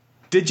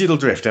Digital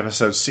Drift,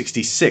 episode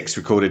 66,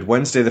 recorded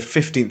Wednesday the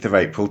 15th of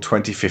April,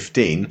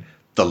 2015,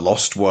 The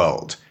Lost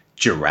World,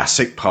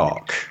 Jurassic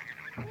Park.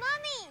 Mommy!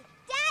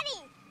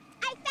 Daddy!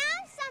 I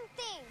found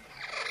something!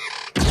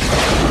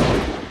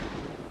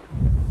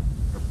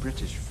 A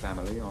British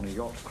family on a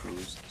yacht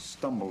cruise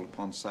stumbled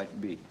upon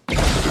Site B.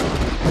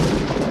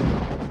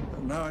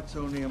 Now it's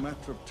only a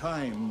matter of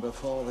time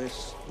before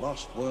this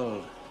lost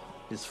world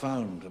is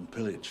found and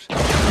pillaged.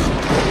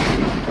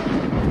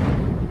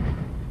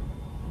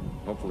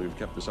 Hopefully we've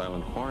kept this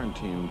island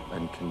quarantined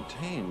and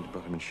contained,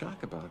 but I'm in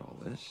shock about all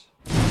this.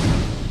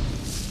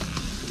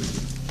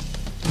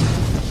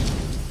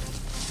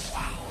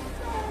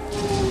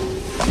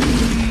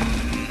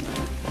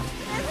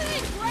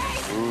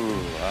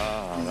 Ooh,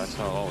 that's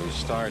how it always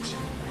starts.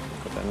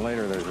 But then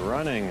later there's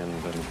running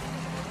and then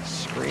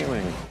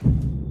screaming.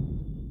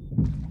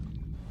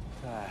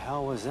 The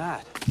hell was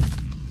that?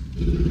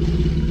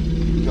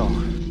 Go.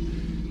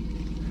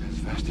 As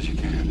fast as you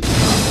can.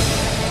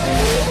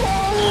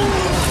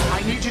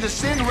 I need you to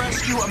send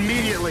rescue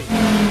immediately.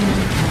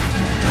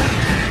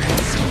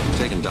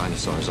 Taking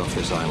dinosaurs off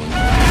this island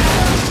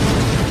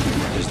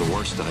is the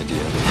worst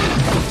idea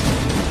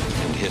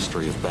in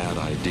history of bad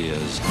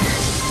ideas.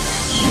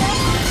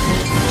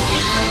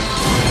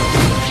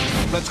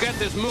 Let's get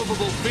this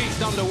movable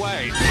feast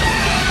underway.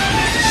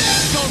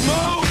 Don't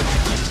move!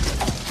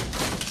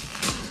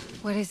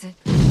 What is it?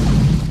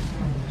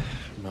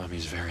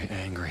 Mommy's very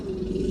angry.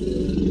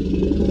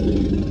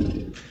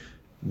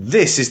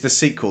 This is the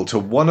sequel to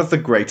one of the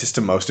greatest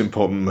and most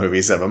important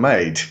movies ever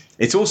made.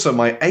 It's also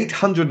my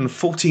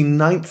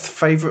 849th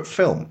favourite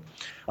film.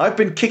 I've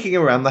been kicking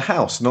around the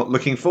house, not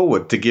looking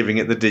forward to giving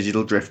it the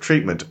Digital Drift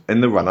treatment in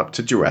the run-up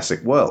to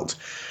Jurassic World.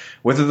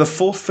 Whether the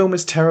fourth film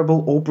is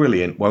terrible or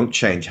brilliant won't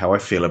change how I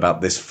feel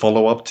about this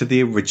follow-up to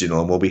the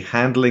original, and we'll be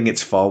handling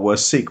its far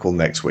worse sequel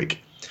next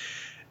week.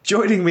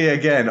 Joining me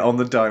again on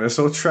the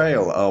Dinosaur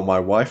Trail are my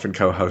wife and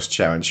co-host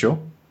Sharon Shaw.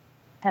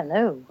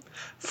 Hello.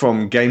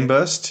 From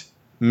Gameburst,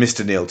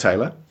 Mr. Neil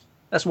Taylor.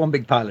 That's one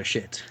big pile of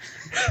shit.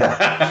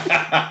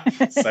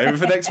 Save it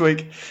for next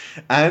week.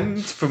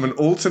 And from an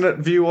alternate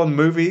view on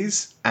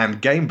movies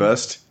and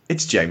Gameburst,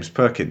 it's James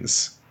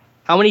Perkins.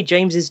 How many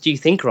Jameses do you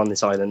think are on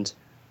this island?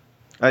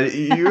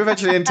 You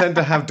eventually intend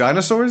to have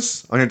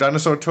dinosaurs on your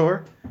dinosaur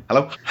tour?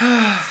 Hello?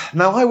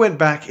 Now, I went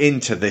back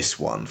into this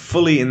one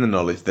fully in the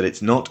knowledge that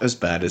it's not as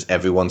bad as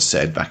everyone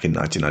said back in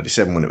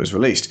 1997 when it was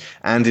released.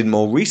 And in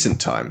more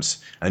recent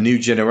times, a new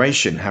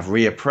generation have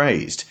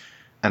reappraised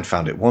and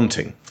found it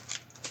wanting.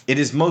 It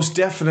is most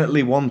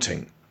definitely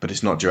wanting, but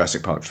it's not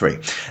Jurassic Park 3.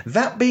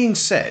 That being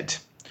said,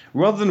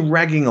 rather than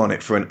ragging on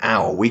it for an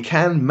hour, we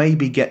can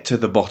maybe get to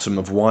the bottom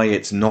of why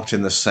it's not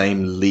in the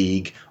same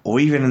league or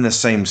even in the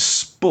same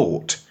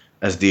sport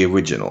as the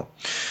original.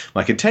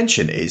 My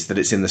contention is that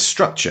it's in the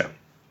structure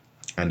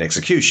and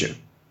execution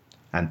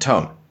and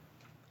tone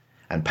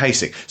and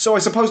pacing. So I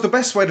suppose the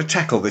best way to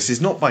tackle this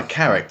is not by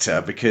character,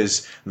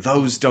 because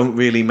those don't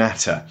really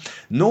matter,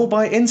 nor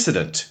by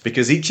incident,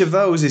 because each of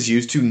those is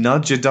used to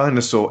nudge a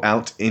dinosaur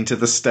out into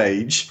the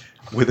stage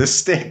with a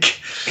stick.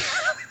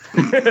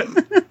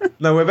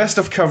 No, we're best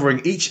off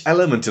covering each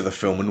element of the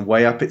film and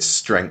weigh up its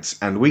strengths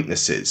and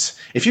weaknesses.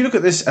 If you look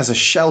at this as a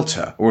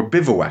shelter, or a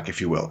bivouac if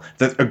you will,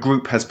 that a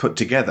group has put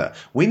together,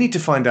 we need to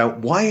find out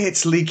why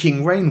it's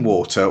leaking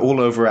rainwater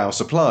all over our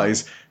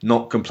supplies,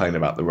 not complain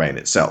about the rain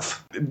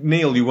itself.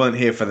 Neil, you weren't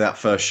here for that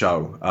first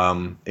show.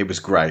 It was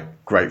great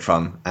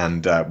fun,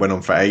 and went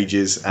on for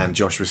ages, and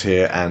Josh was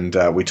here, and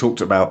we talked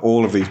about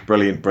all of these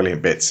brilliant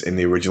bits in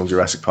the original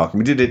Jurassic Park, and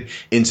we did it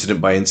incident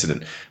by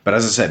incident. But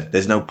as I said,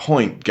 there's no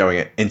point going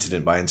at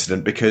incident by incident,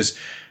 because,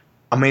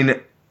 I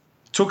mean,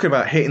 talking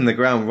about hitting the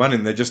ground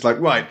running, they're just like,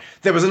 right,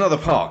 there was another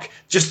park.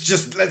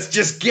 Let's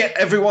just get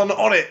everyone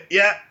on it.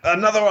 Yeah,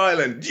 another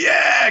island.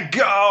 Yeah,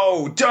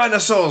 go!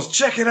 Dinosaurs,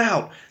 check it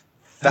out.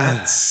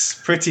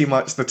 That's pretty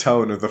much the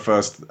tone of the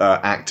first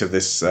act of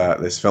this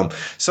film.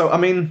 So, I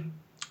mean,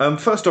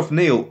 first off,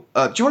 Neil,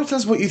 do you want to tell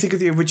us what you think of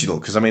the original?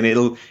 Because, I mean,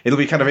 it'll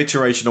be kind of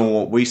iteration on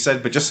what we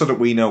said, but just so that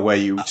we know where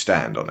you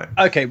stand on it.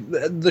 Okay,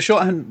 the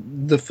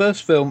shorthand, the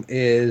first film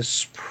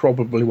is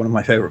probably one of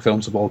my favourite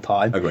films of all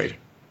time. Agreed.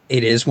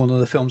 It is one of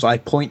the films I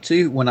point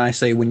to when I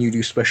say, when you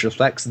do special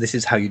effects, this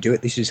is how you do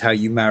it. This is how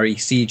you marry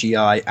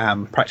CGI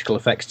and practical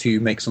effects to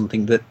make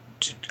something that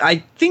I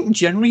think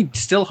generally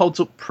still holds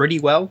up pretty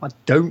well. I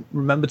don't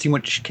remember too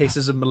much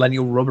cases of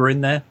millennial rubber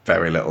in there.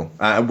 Very little.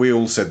 We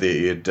all said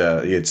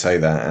that you'd say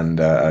that,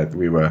 and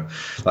we were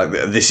like,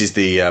 this is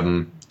the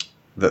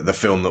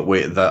film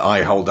that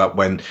I hold up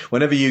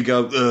whenever you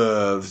go,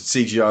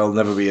 CGI will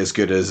never be as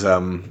good as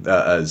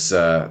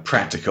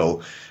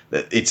practical.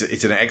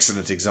 It's an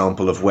excellent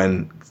example of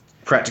when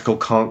practical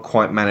can't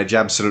quite manage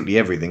absolutely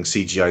everything.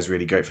 CGI is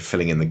really great for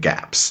filling in the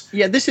gaps.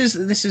 Yeah, this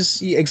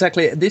is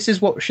exactly. This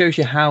is what shows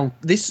you how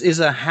this is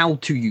a how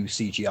to use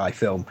CGI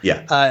film.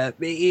 Yeah,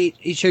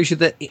 it shows you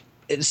that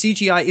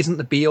CGI isn't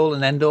the be all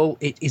and end all.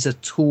 It is a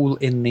tool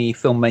in the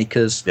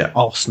filmmaker's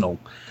arsenal.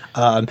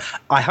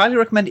 I highly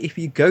recommend, if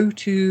you go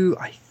to,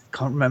 I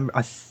can't remember,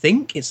 I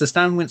think it's the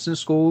Stan Winston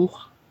School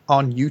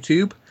on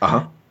YouTube.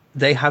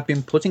 They have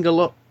been putting a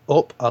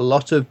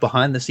lot of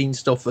behind the scenes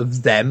stuff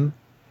of them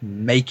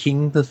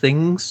making the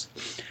things.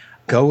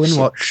 Go and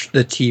watch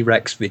the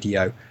T-Rex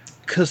video,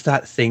 because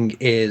that thing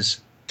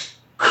is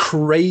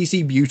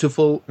crazy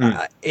beautiful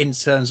in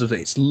terms of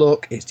its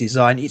look, its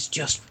design. It's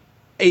just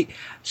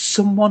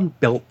someone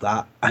built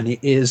that, and it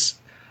is.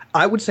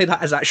 I would say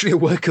that is actually a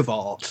work of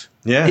art.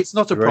 Yeah, it's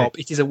not a prop;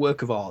 it is a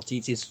work of art.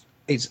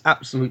 It's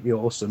absolutely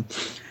awesome.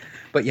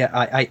 But yeah,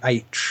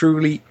 I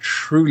truly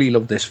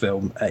love this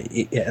film.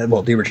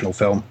 Well, the original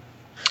film.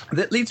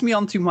 That leads me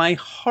on to my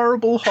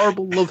horrible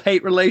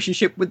love-hate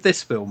relationship with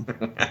this film.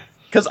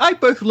 Because I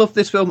both love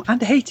this film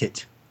and hate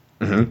it.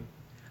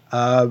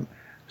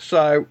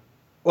 So,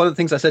 one of the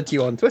things I said to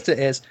you on Twitter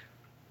is,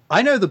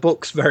 I know the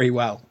books very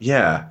well.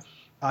 Yeah.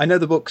 I know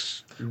the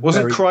books.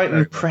 Wasn't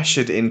Crichton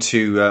pressured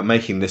into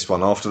making this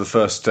one after the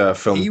first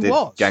film did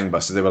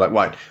gangbusters? They were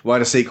like,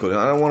 write a sequel.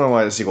 I don't want to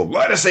write a sequel.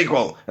 Write a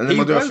sequel! And then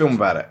we'll do a film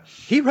about it.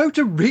 He wrote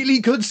a really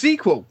good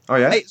sequel. Oh,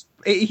 yeah?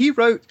 He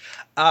wrote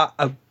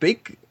a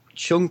big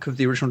chunk of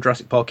the original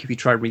Jurassic Park, if you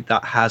try and read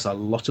that, has a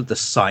lot of the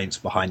science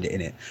behind it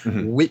in it,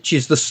 which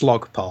is the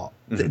slog part.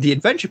 The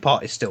adventure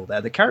part is still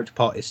there. The character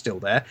part is still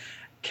there.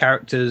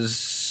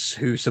 Characters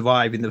who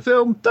survive in the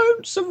film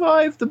don't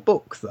survive the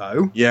book,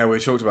 though. Yeah, we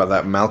talked about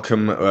that.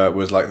 Malcolm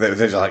was like, they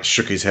just like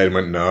shook his head and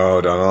went,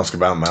 no, don't ask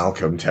about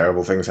Malcolm.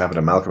 Terrible things happen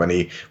to Malcolm. And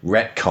he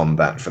retconned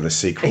that for the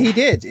sequel. He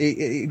did.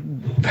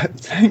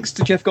 Thanks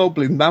to Jeff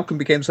Goldblum, Malcolm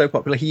became so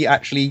popular, he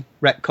actually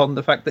retconned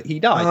the fact that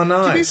he died. Oh,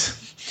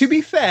 nice. To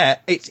be fair,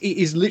 it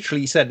is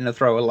literally said in a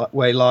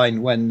throwaway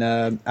line when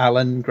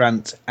Alan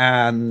Grant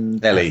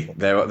and Ellie,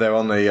 they're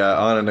on the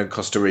island in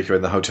Costa Rica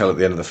in the hotel at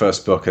the end of the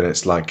first book, and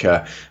it's like,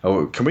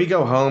 oh, can we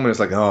go home? And it's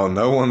like, oh,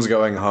 no one's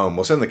going home.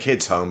 We'll send the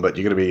kids home, but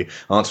you're going to be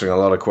answering a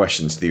lot of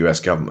questions to the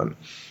US government.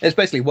 It's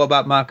basically, what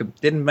about Malcolm?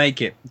 Didn't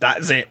make it.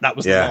 That's it. That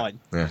was the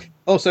line. Yeah.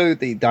 Also,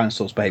 the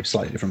dinosaurs behave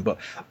slightly different, but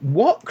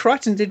what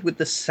Crichton did with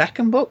the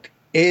second book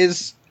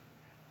is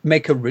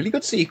make a really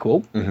good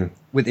sequel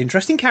with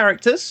interesting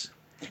characters,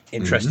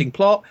 interesting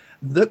plot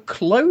that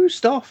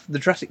closed off the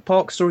Jurassic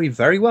Park story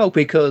very well,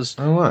 because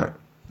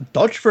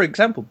Dodge, for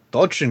example,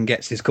 Dodgson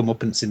gets his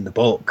comeuppance in the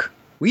book.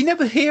 We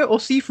never hear or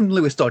see from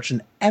Lewis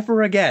Dodgson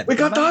ever again. We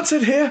got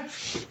Dodgson here.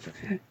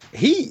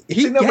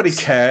 Nobody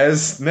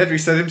cares. Nedry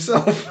said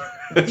himself.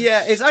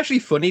 Yeah, it's actually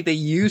funny. They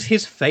use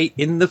his fate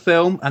in the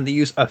film, and they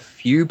use a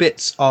few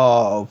bits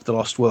of The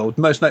Lost World,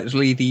 most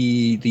notably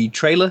the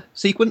trailer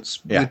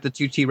sequence with the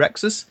two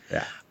T-Rexes.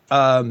 Yeah.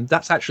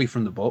 That's actually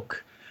from the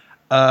book.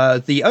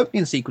 The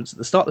opening sequence at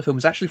the start of the film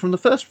is actually from the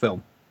first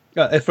film.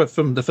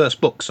 From the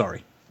first book,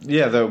 sorry.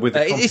 Yeah, with the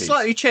compies. It's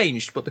slightly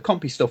changed, but the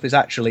compy stuff is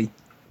actually...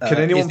 Can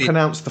anyone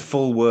pronounce the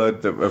full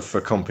word for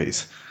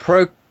compies?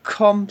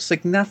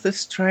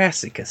 Procompsognathus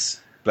triassicus.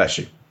 Bless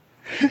you.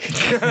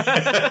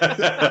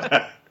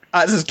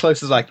 That's as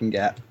close as I can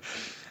get.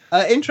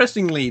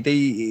 Interestingly,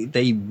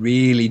 they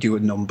really do a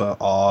number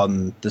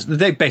on this.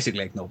 They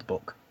basically ignore the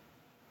book.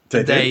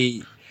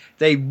 They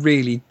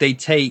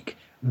take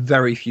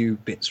very few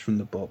bits from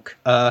the book.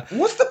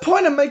 What's the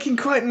point of making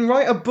Crichton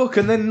write a book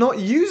and then not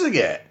using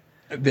it?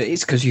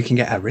 It's because you can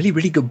get a really,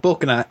 really good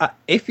book. And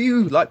if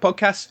you like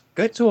podcasts,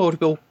 go to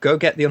Audible, go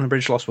get The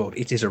Unabridged Lost World.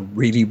 It is a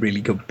really, really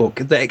good book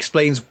that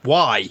explains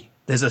why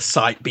there's a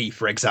Site B,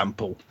 for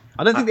example.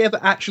 I don't think they ever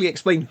actually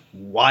explain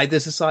why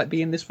there's a Site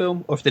B in this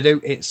film, or if they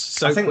do, it's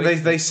so. I think quick.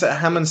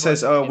 Hammond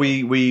says, "Oh,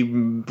 we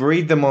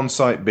breed them on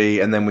Site B,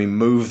 and then we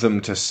move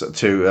them to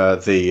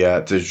the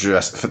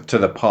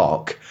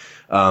park."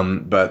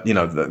 But you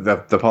know,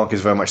 the park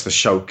is very much the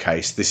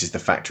showcase. This is the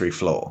factory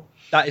floor.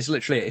 That is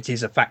literally it.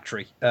 Is a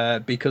factory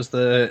because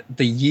the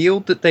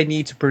yield that they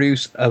need to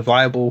produce a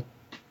viable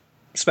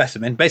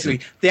specimen. Basically,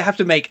 they have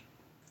to make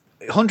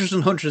hundreds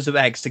and hundreds of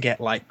eggs to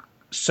get like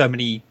so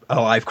many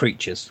alive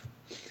creatures.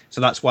 So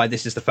that's why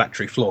this is the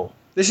factory floor.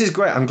 This is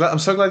great. I'm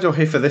so glad you're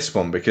here for this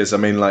one, because I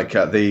mean, like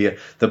the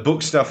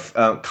book stuff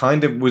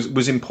kind of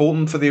was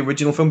important for the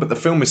original film, but the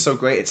film is so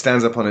great it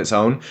stands up on its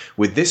own.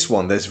 With this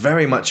one, there's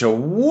very much a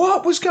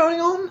what was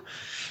going on.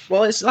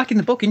 Well, it's like in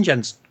the book,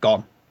 InGen's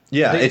gone.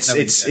 Yeah, it's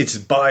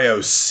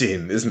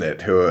Biosyn, isn't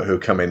it? Who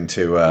come in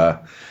to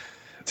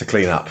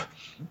clean up.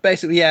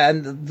 Basically, yeah,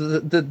 and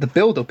the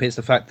build up is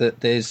the fact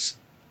that there's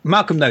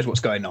Malcolm knows what's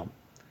going on.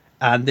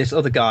 And this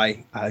other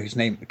guy, whose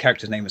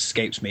character's name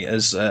escapes me,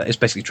 is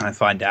basically trying to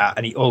find out,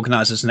 and he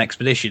organises an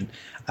expedition,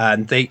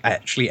 and they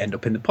actually end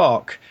up in the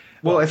park.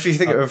 Well, if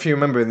you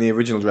remember in the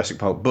original Jurassic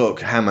Park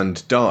book,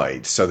 Hammond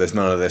died, so there's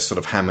none of this sort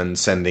of Hammond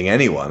sending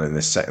anyone in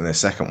this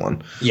second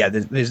one. Yeah,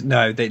 there's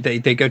no.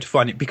 They go to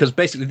find it, because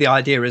basically the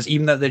idea is,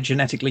 even though they're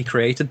genetically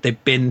created,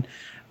 they've been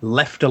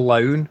left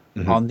alone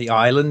on the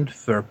island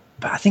for,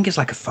 I think it's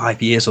like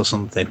 5 years or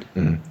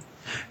something.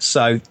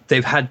 So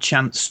they've had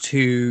chance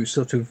to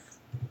sort of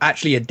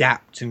actually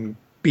adapt and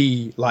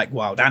be like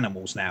wild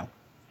animals now,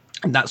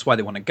 and that's why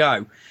they want to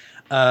go.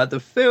 The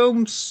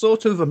film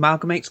sort of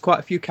amalgamates quite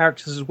a few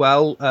characters as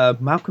well.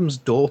 Malcolm's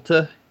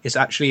daughter is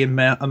actually an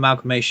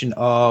amalgamation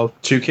of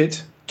two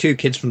kids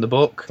from the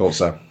book. Thought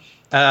so.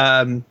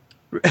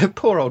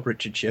 Poor old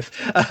Richard Schiff.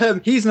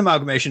 He's an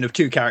amalgamation of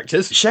two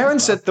characters. Sharon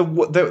said there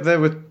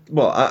were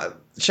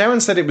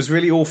Sharon said it was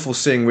really awful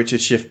seeing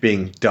Richard Schiff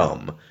being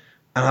dumb.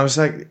 And I was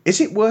like, is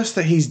it worse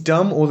that he's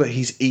dumb or that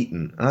he's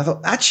eaten? And I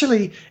thought,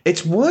 actually,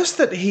 it's worse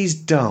that he's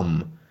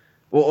dumb.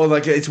 Or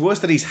like, it's worse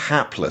that he's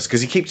hapless,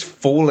 because he keeps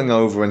falling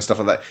over and stuff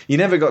like that. You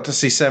never got to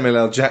see Samuel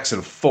L.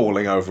 Jackson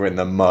falling over in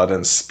the mud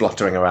and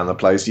spluttering around the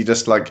place. You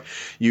just, like,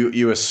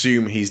 you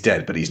assume he's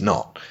dead, but he's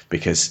not.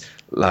 Because,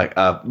 like,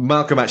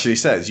 Malcolm actually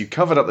says, you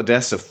covered up the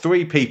deaths of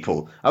 3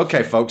 people.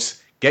 Okay,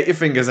 folks, get your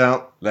fingers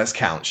out. Let's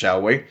count,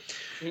 shall we?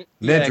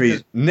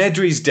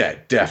 Nedry's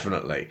dead,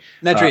 definitely.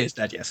 Nedry is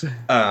dead, yes.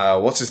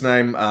 What's his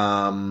name?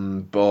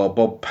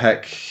 Bob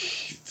Peck.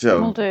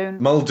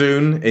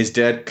 Muldoon is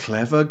dead.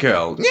 Clever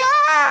girl.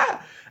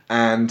 Yeah!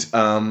 And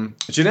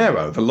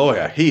Gennaro, the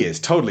lawyer, he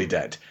is totally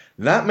dead.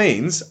 That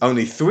means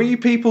only 3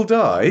 people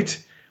died,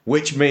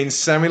 which means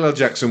Samuel L.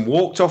 Jackson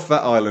walked off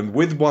that island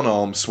with one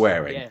arm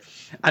swearing. Yeah.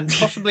 And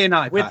possibly an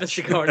eye With patch. the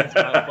cigar in his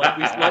mouth,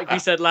 like we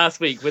said last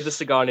week, with the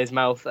cigar in his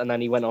mouth, and then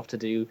he went off to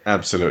do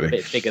Absolutely. a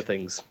bit bigger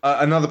things.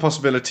 Another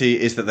possibility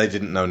is that they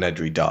didn't know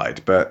Nedry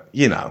died, but,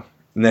 you know,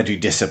 Nedry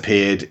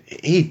disappeared.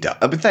 He died.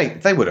 But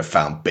they would have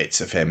found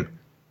bits of him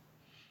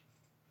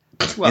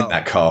in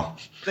that car.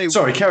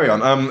 Sorry, carry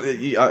on.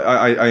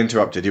 I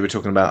interrupted. You were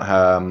talking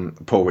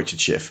about poor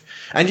Richard Schiff.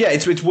 And yeah,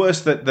 it's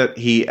worse that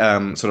he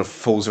sort of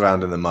falls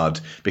around in the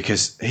mud,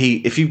 because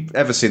if you've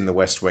ever seen The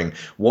West Wing,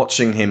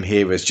 watching him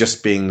here as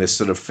just being this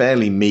sort of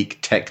fairly meek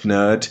tech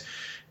nerd,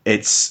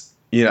 it's,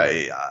 you know,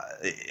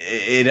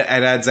 it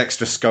adds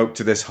extra scope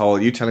to this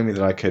whole, you telling me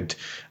that I could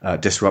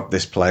disrupt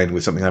this plane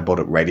with something I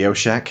bought at Radio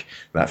Shack?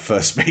 That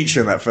first speech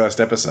in that first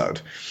episode.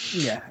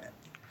 Yeah.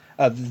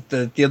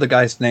 The other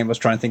guy's name I was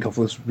trying to think of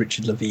was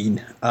Richard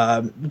Levine.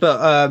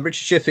 But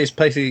Richard Schiff is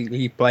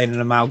basically playing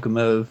an amalgam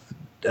of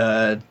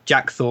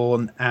Jack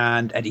Thorne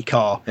and Eddie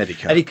Carr.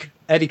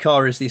 Eddie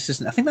Carr is the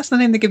assistant. I think that's the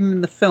name they give him in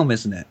the film,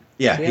 isn't it?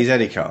 Yeah, he's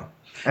Eddie Carr.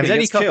 And he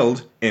gets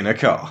killed in a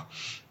car.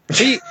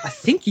 I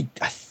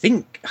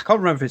can't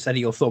remember if it's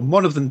Eddie or Thorne.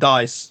 One of them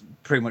dies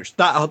pretty much.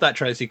 That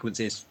trailer sequence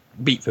is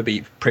beat for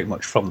beat pretty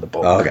much from the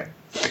book. Oh, okay.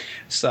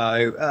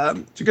 So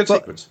it's a good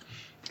sequence.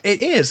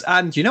 It is,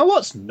 and you know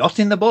what's not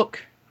in the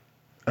book?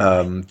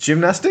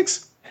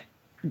 Gymnastics?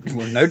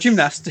 Well, no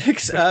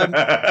gymnastics.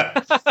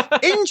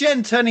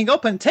 InGen turning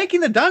up and taking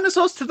the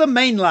dinosaurs to the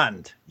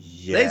mainland.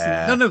 Yeah.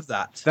 There's none of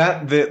that.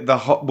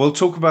 We'll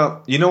talk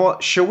about. You know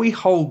what? Shall we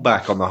hold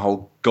back on the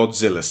whole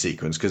Godzilla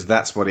sequence, because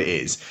that's what it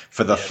is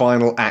for the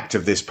final act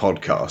of this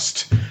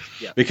podcast.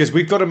 Yeah. Because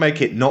we've got to make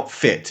it not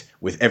fit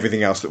with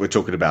everything else that we're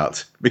talking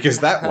about, because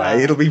that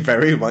way it'll be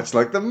very much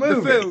like the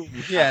movie. The film,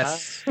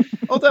 yes.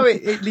 Although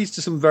it leads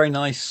to some very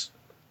nice.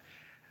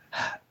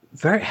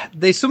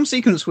 There's some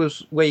sequence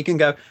where you can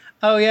go,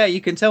 oh yeah,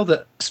 you can tell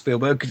that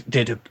Spielberg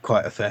did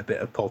quite a fair bit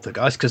of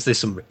Poltergeist, because there's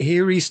some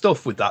eerie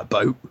stuff with that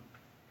boat.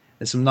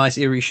 There's some nice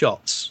eerie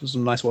shots,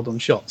 some nice well done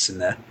shots in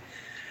there.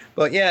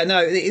 But yeah,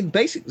 no,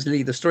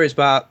 basically the story is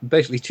about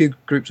basically 2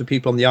 groups of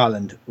people on the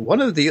island. One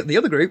of the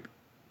other group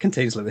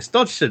contains Lewis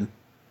Dodgson,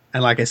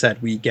 and like I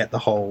said, we get the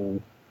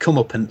whole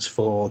comeuppance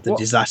for the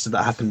disaster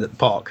that happened at the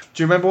park.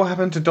 Do you remember what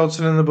happened to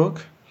Dodgson in the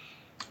book?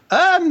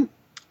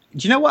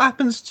 Do you know what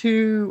happens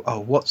to? Oh,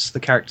 what's the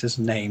character's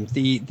name?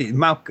 The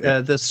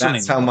son.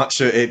 That's how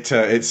much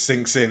it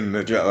sinks in.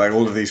 Like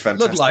all of these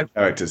fantastic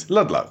characters.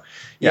 Ludlow.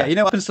 Yeah, you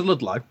know what happens to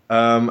Ludlow?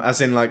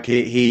 As in, like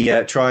he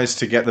tries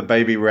to get the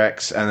baby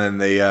Rex, and then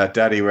the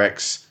daddy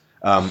Rex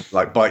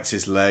like bites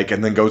his leg,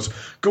 and then goes,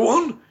 "Go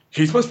on,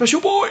 he's my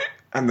special boy,"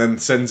 and then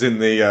sends in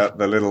the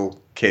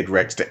little kid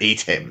Rex to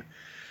eat him.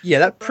 Yeah,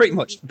 that pretty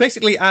much.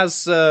 Basically,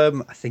 as I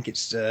think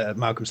it's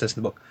Malcolm says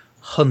in the book,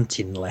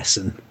 hunting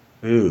lesson.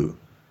 Ooh.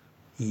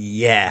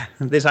 Yeah,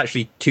 there's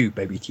actually 2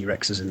 baby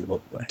T-Rexes in the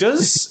book.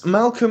 Does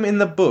Malcolm in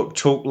the book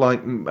talk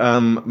like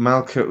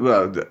Malcolm?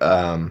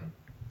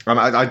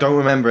 I don't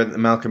remember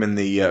Malcolm in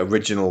the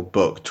original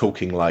book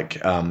talking like.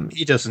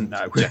 He doesn't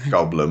know. Jeff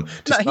Goldblum.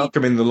 Does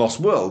Malcolm in the Lost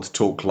World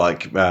talk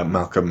like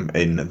Malcolm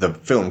in the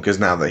film? Because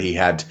now that he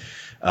had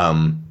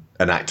an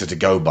actor to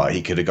go by,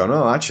 he could have gone,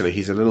 oh, actually,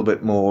 he's a little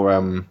bit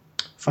more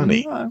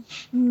funny.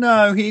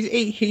 No,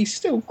 he's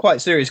still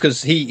quite serious,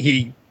 because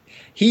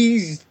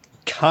he's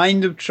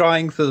kind of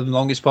trying for the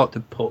longest part to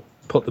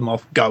put them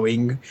off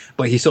going,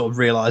 but he sort of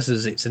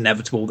realizes it's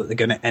inevitable that they're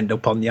going to end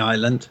up on the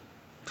island.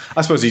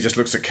 I suppose he just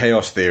looks at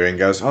chaos theory and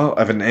goes, oh,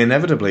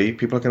 inevitably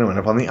people are going to end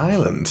up on the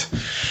island.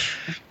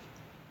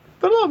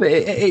 But a lot of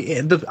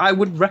it, I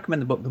would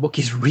recommend the book. The book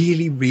is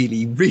really,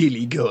 really,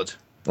 really good.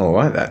 All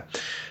right then.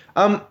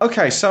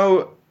 Okay,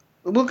 so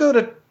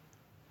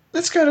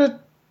let's go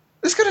to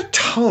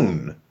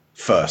tone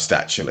first.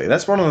 Actually,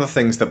 that's one of the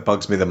things that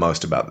bugs me the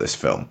most about this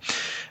film.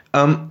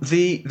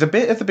 The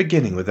bit at the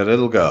beginning with the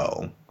little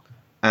girl,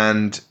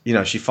 and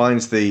she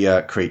finds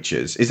the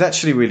creatures, is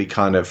actually really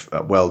kind of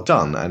well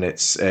done, and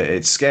it's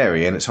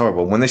scary and it's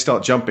horrible. When they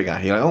start jumping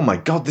at her, you're like, oh my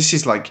god, this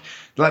is like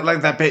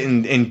that bit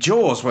in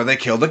Jaws where they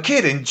kill the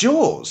kid in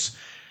Jaws.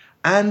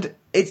 And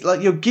it's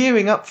like you're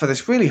gearing up for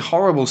this really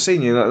horrible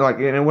scene. When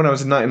I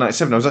was in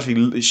 1997, I was actually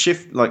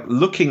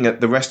looking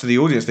at the rest of the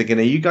audience, thinking,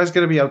 "Are you guys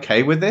going to be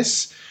okay with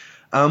this?"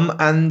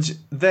 And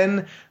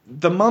then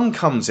the mum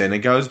comes in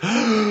and goes,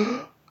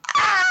 "Ah!"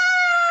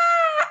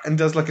 and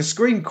does like a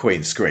Scream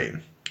Queen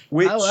scream,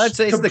 which I'd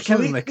say it's the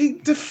Kevin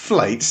completely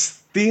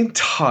deflates the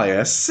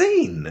entire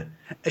scene.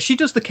 She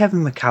does the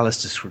Kevin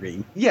McAllister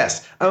scream.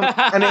 Yes,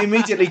 and it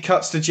immediately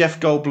cuts to Jeff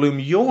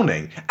Goldblum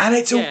yawning, and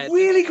it's a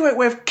really great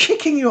way of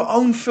kicking your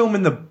own film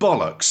in the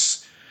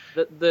bollocks.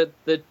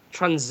 The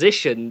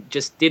transition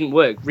just didn't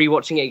work.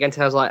 Rewatching it again,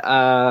 I was like,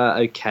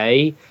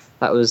 okay,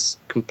 that was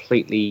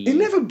completely... It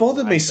never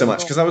bothered me so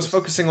much because I was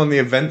focusing on the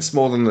events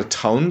more than the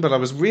tone, but I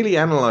was really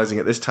analysing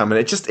it this time, and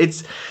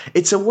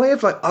it's a way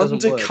of like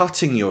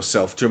undercutting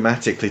yourself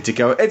dramatically to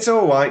go, it's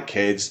all right,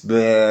 kids,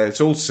 bleh, it's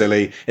all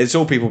silly, it's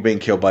all people being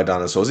killed by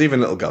dinosaurs,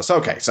 even little girls.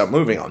 Okay, so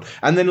moving on.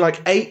 And then like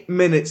 8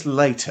 minutes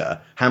later,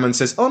 Hammond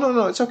says, oh,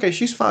 no, it's okay,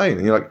 she's fine.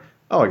 And you're like,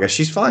 oh, I guess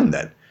she's fine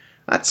then.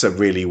 That's a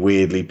really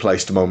weirdly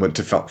placed moment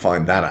to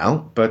find that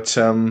out. But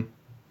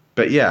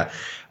yeah,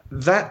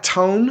 that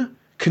tone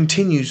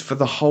continues for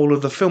the whole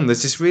of the film.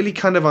 There's this really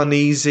kind of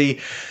uneasy,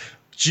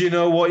 do you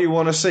know what you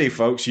want to see,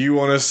 folks? You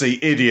want to see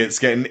idiots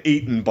getting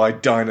eaten by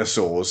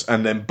dinosaurs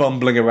and then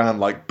bumbling around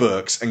like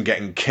Burks and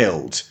getting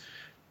killed.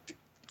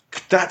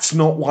 That's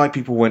not why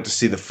people went to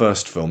see the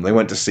first film. They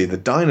went to see the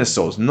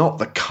dinosaurs, not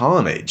the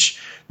carnage.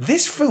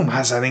 This film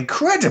has an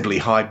incredibly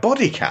high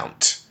body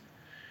count.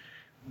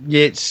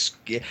 It's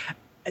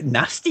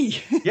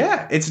nasty.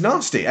 Yeah, it's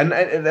nasty.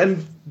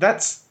 And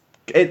that's...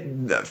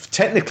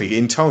 technically,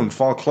 in tone,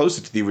 far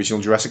closer to the original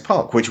Jurassic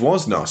Park, which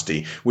was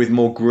nasty, with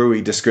more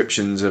gruey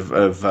descriptions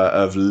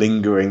of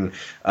lingering,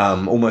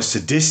 almost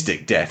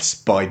sadistic deaths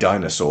by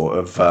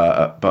dinosaur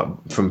but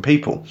from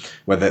people,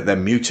 where they're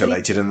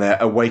mutilated and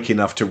they're awake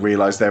enough to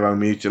realise their own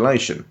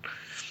mutilation.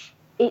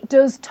 It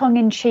does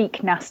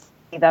tongue-in-cheek nasty,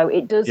 though.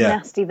 It does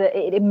nasty that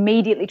it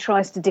immediately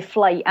tries to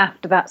deflate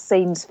after that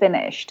scene's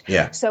finished.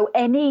 Yeah. So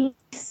any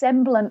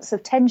semblance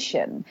of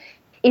tension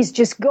is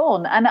just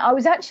gone. And I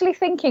was actually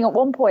thinking at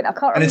one point, I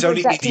can't remember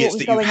exactly what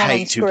was going on.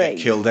 And it's only idiots that you hate who get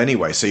killed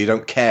anyway, so you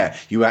don't care.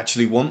 You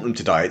actually want them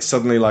to die. It's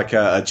suddenly like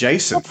a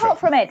Jason film. Apart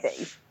from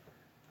Eddie.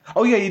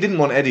 Oh yeah, you didn't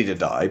want Eddie to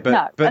die,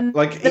 but and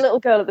like the little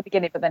girl at the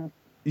beginning, but then...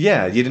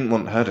 Yeah, you didn't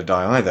want her to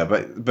die either,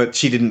 but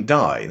she didn't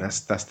die.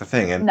 That's the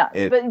thing. And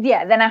but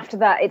yeah, then after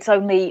that, it's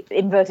only,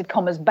 inverted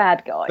commas,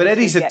 bad guys. But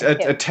Eddie's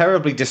a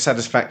terribly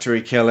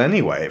dissatisfactory kill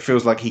anyway. It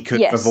feels like he could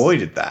have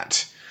avoided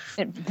that.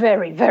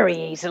 Very, very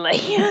easily.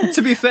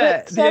 To be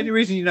fair, the only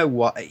reason you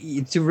know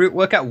to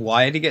work out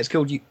why Eddie gets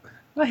killed,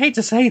 I hate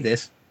to say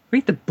this,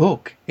 read the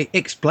book. It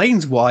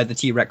explains why the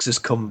T-Rex has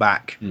come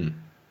back.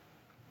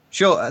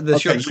 Sure,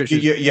 short description.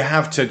 You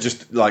have to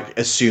just like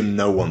assume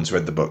no one's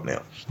read the book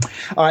now.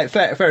 All right,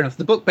 fair enough.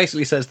 The book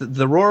basically says that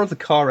the roar of the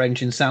car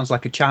engine sounds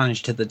like a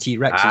challenge to the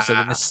T-Rexes, so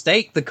they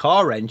mistake the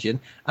car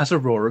engine as a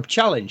roar of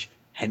challenge.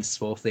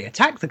 Henceforth, they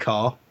attack the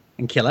car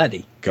and kill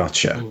Eddie.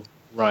 Gotcha.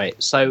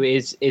 Right. So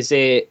is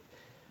it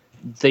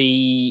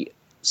the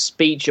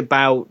speech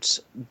about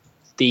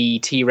the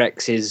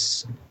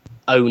T-Rexes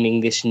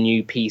owning this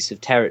new piece of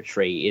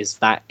territory? Is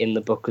that in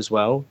the book as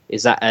well?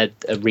 Is that a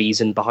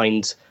reason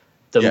behind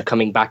them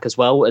coming back as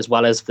well as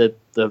the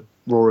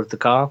roar of the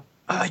car?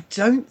 I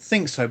don't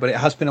think so, but it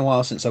has been a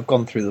while since I've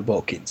gone through the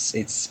book.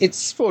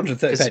 It's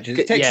 430 pages.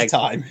 It takes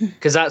time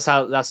because that's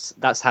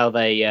how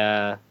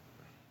they.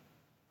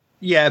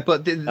 Yeah,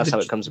 but that's how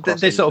it comes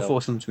across. They sort of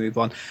force them to move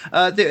on.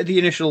 The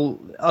initial,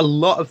 a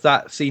lot of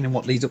that scene and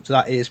what leads up to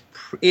that is,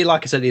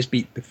 like I said, is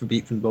beat for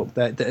beat from the book.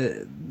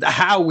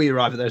 How we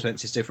arrive at those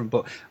events is different,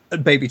 but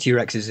baby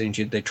T-Rex is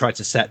injured. They try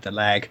to set the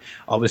leg.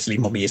 Obviously,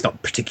 Mummy is not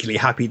particularly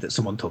happy that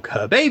someone took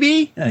her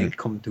baby and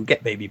come to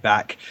get baby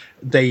back.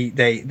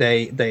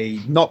 They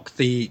knock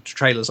the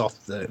trailers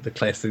off the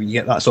cliff, and you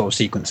get that sort of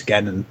sequence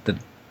again, and the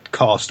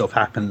car stuff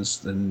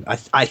happens, and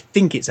I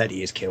think it's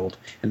Eddie is killed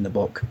in the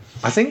book.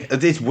 I think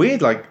it's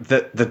weird, like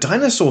the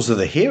dinosaurs are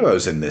the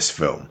heroes in this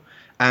film,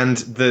 and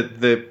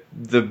the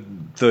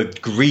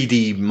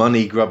greedy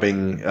money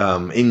grubbing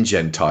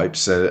InGen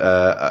types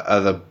are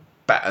the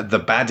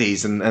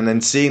baddies, and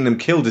then seeing them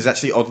killed is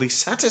actually oddly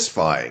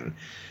satisfying.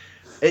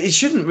 It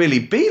shouldn't really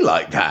be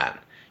like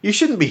that. You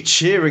shouldn't be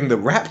cheering the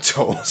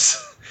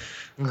raptors.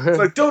 It's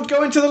like, don't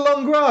go into the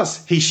long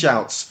grass, he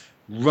shouts,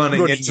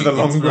 running into the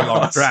long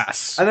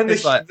grass. And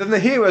then the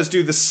heroes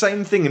do the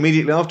same thing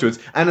immediately afterwards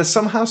and are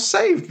somehow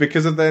saved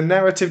because of their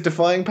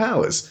narrative-defying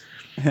powers.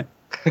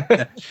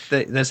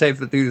 They're saved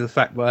due to the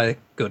fact by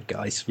good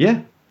guys.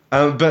 Yeah.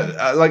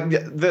 But like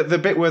the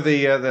bit where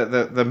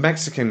the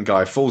Mexican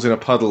guy falls in a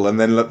puddle and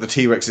then the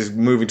T-Rex is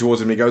moving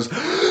towards him, he goes,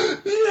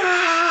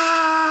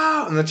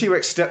 and the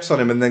T-Rex steps on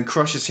him and then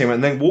crushes him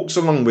and then walks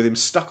along with him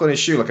stuck on his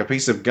shoe like a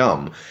piece of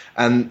gum,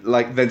 and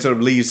like then sort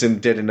of leaves him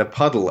dead in a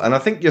puddle. And I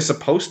think you're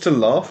supposed to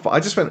laugh, but I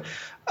just went,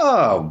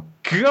 oh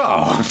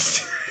God.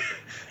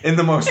 In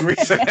the most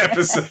recent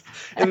episode,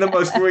 in the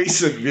most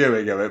recent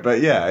viewing of it.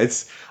 But yeah,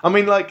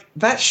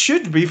 that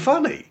should be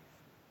funny.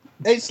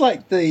 It's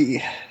like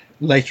the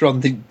later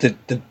on, the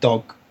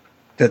dog,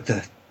 the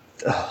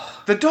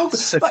dog,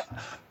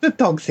 the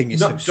dog thing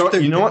is so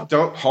stupid. You know what?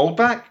 Don't hold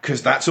back,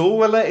 because that's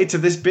all related to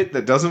this bit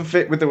that doesn't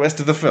fit with the rest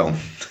of the film.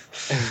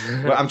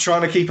 But I'm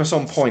trying to keep us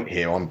on point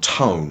here on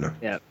tone.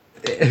 Yeah.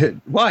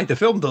 Why the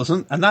film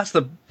doesn't, and that's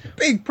the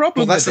big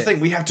problem. Well, that's the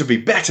thing. We have to be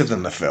better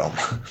than the film.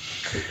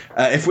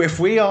 If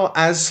we are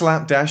as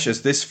slapdash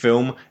as this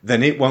film,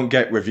 then it won't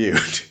get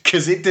reviewed,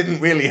 because it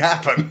didn't really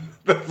happen.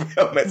 The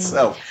film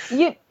itself.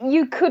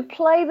 You could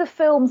play the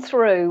film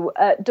through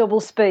at double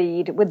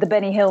speed with the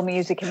Benny Hill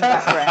music in the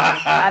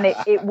background, and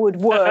it would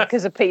work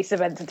as a piece of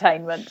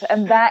entertainment,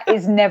 and that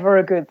is never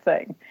a good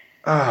thing.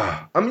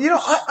 I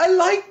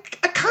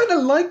kind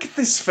of like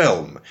this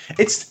film.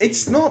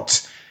 It's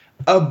not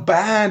a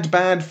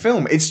bad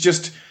film. It's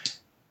just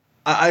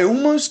I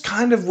almost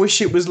kind of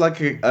wish it was like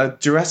a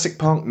Jurassic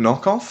Park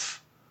knockoff.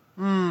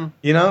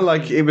 You know,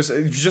 like it was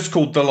just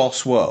called The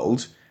Lost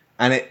World.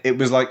 And it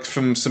was like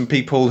from some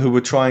people who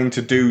were trying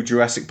to do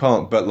Jurassic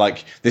Park, but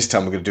like this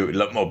time we're going to do it with a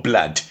lot more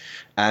blood,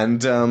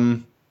 and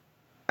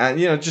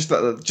you know, just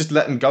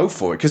let them go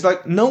for it, because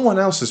like no one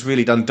else has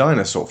really done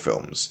dinosaur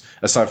films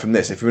aside from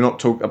this. If we're not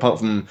talking apart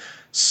from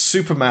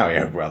Super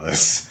Mario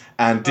Brothers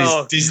and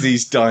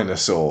Disney's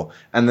Dinosaur,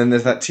 and then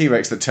there's that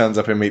T-Rex that turns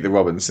up in Meet the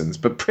Robinsons,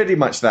 but pretty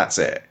much that's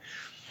it.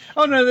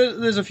 Oh no,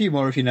 there's a few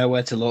more if you know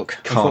where to look.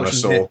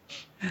 Carnosaur.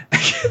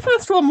 The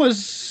first one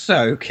was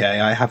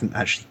okay. I haven't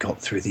actually got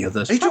through the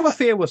others.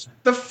 Fear was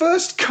the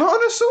first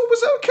Carnosaur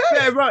was okay.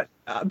 Yeah, right.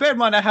 Bear in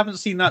mind, I haven't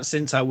seen that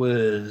since I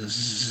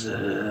was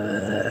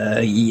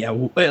a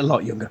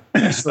lot younger.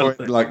 I saw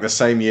it like the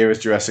same year as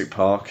Jurassic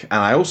Park, and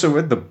I also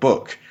read the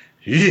book.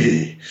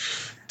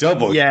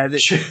 Double. Yeah,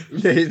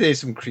 there's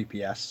some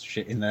creepy ass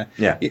shit in there.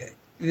 Yeah.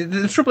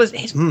 The trouble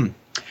is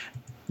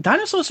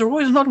dinosaurs are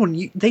always an odd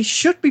one. They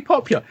should be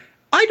popular.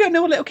 I don't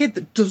know a little kid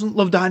that doesn't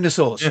love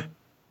dinosaurs. Yeah.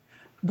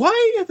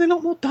 Why are there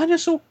not more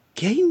dinosaur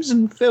games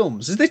and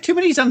films? Is there too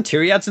many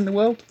Xanthiriads in the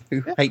world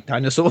who hate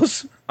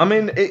dinosaurs? I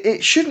mean,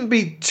 it shouldn't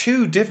be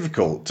too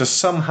difficult to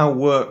somehow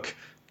work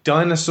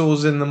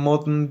dinosaurs in the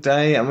modern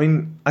day. I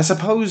mean, I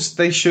suppose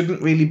they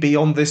shouldn't really be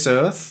on this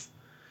earth.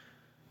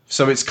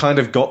 So it's kind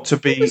of got to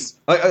be...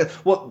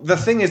 well, the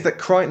thing is that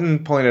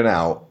Crichton pointed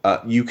out,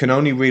 you can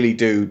only really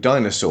do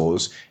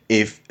dinosaurs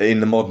if in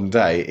the modern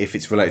day if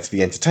it's related to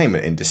the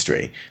entertainment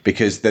industry,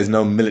 because there's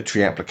no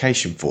military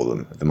application for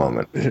them at the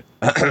moment.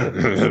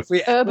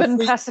 Urban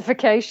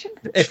pacification.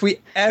 If we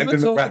ever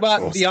talk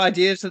about the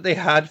ideas that they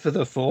had for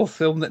the fourth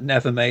film that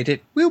never made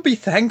it, we'll be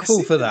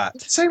thankful for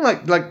that. Saying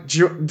like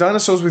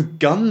dinosaurs with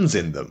guns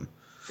in them.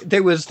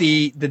 There was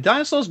the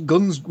dinosaurs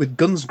with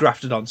guns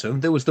grafted onto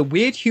them. There was the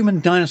weird human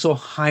dinosaur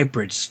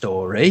hybrid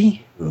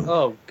story.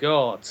 Oh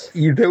God!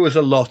 There was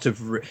a lot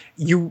of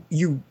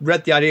you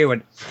read the idea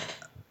and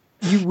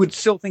you would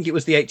still think it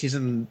was the 80s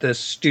and the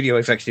studio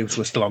executives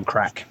were still on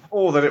crack.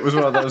 Or that it was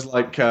one of those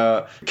like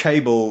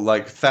cable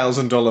like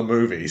 $1,000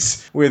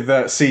 movies with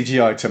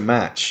CGI to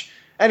match.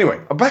 Anyway,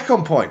 back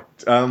on point.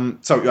 Tone,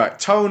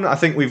 I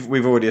think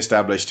we've already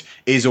established,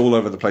 is all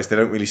over the place. They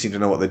don't really seem to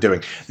know what they're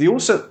doing.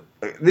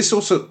 This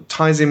also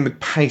ties in with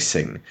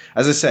pacing.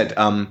 As I said,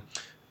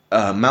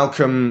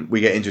 Malcolm, we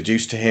get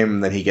introduced to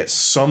him, then he gets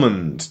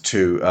summoned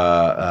to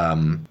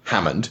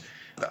Hammond.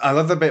 I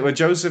love the bit where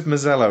Joseph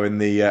Mazzello in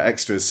the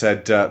extras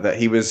said that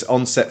he was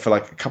on set for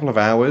like a couple of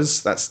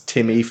hours. That's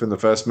Timmy from the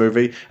first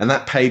movie, and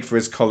that paid for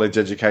his college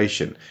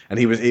education. And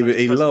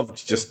he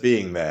loved just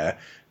being there,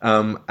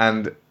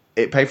 and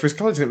it paid for his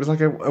college. And it was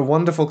like a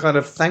wonderful kind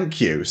of thank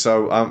you.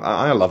 So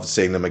I loved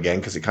seeing them again,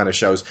 because it kind of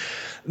shows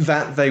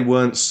that they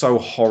weren't so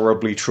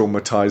horribly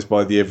traumatized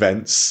by the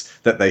events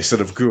that they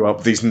sort of grew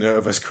up these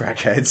nervous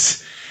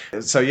crackheads.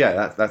 So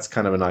yeah, that's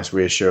kind of a nice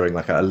reassuring,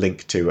 like a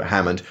link to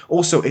Hammond.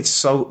 Also, it's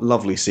so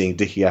lovely seeing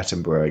Dickie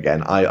Attenborough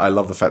again. I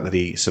love the fact that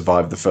he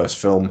survived the first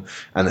film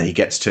and that he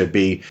gets to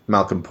be,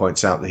 Malcolm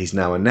points out that he's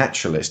now a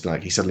naturalist,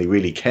 like he suddenly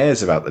really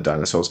cares about the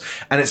dinosaurs.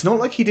 And it's not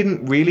like he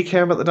didn't really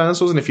care about the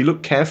dinosaurs, and if you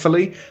look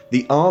carefully,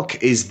 the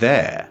arc is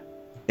there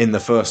in the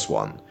first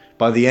one.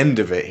 By the end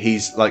of it,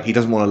 he's like, he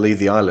doesn't want to leave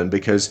the island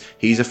because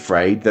he's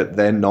afraid that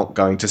they're not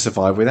going to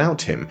survive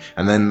without him.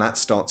 And then that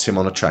starts him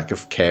on a track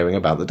of caring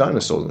about the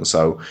dinosaurs. And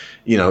so,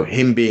 you know,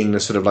 him being the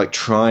sort of like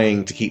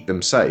trying to keep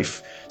them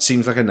safe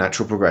seems like a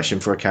natural progression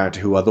for a character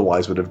who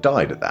otherwise would have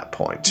died at that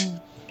point.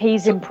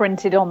 He's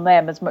imprinted on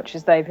them as much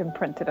as they've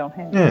imprinted on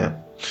him. Yeah.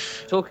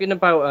 Talking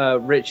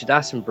about Richard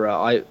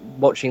Attenborough,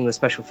 watching the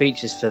special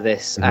features for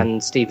this,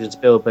 and Steven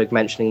Spielberg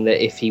mentioning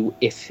that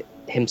if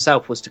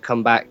himself was to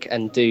come back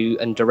and do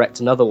and direct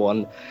another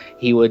one,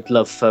 he would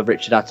love for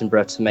Richard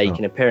Attenborough to make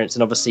an appearance.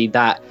 And obviously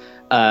that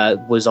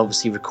was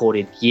obviously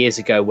recorded years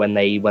ago when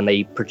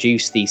they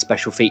produced the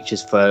special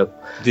features for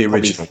the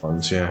original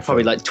ones, yeah,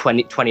 probably like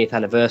 20th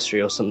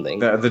anniversary or something.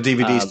 The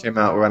DVDs came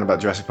out around about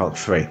Jurassic Park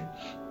 3.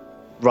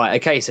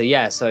 Right, okay,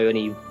 so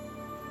only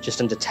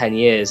just under 10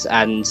 years,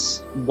 and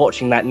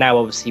watching that now,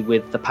 obviously,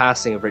 with the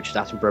passing of Richard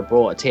Attenborough,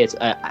 brought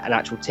an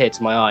actual tear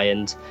to my eye,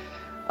 and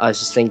I was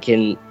just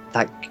thinking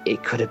that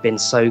it could have been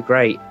so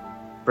great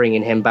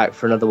bringing him back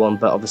for another one,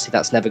 but obviously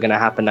that's never going to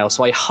happen now.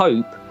 So I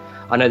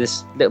know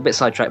this a little bit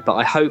sidetracked, but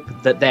I hope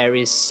that there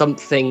is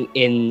something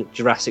in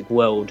Jurassic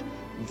World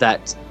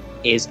that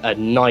is a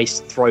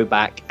nice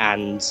throwback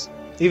and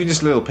even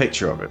just a little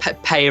picture of it,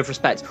 pay of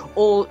respect,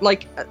 or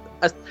like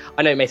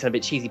I know it may sound a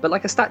bit cheesy, but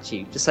like a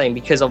statue. Just saying,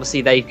 because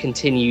obviously they've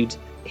continued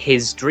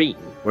his dream.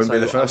 Wouldn't be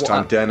the first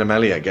time Diana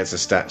Elliott gets a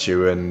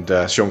statue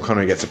and Sean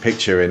Connery gets a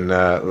picture in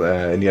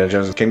Indiana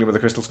Jones and the Kingdom of the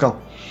Crystal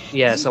Skull.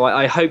 Yeah, so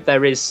I hope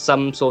there is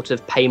some sort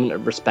of payment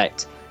of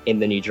respect in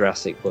the new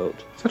Jurassic World.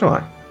 So do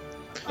I.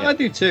 Yeah. I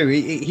do too.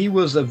 He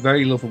was a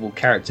very lovable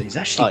character. He's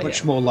actually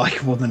much more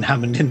likable than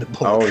Hammond in the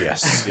book. Oh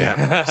yes,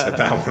 yeah. Said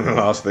that one. The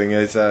last thing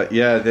is,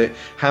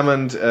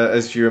 Hammond,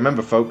 as you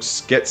remember,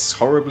 folks, gets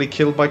horribly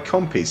killed by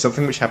Compy.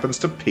 Something which happens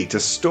to Peter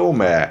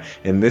Stormare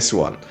in this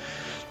one.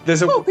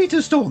 Peter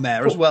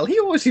Stormare as well. He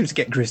always seems to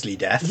get grisly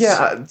deaths.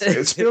 Yeah,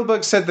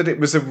 Spielberg said that it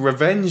was a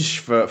revenge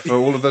for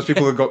all of those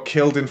people who got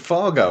killed in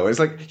Fargo. It's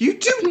like, you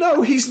do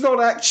know he's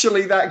not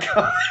actually that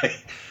guy.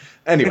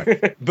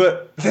 Anyway,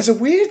 but there's a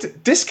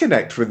weird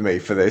disconnect with me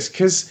for this,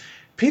 because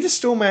Peter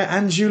Stormare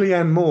and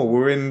Julianne Moore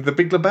were in The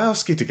Big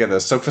Lebowski together,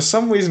 so for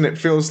some reason it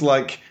feels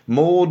like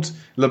Maud,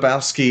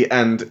 Lebowski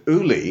and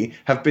Uli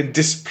have been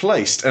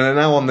displaced and are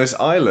now on this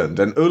island,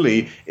 and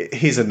Uli,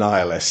 he's a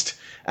nihilist,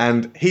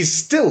 and he's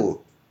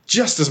still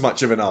just as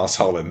much of an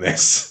asshole in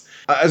this.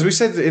 As we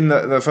said in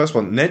the first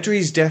one,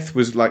 Nedry's death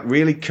was like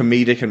really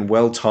comedic and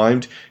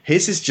well-timed.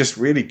 His is just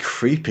really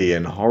creepy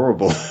and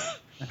horrible.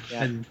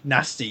 And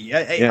nasty.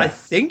 I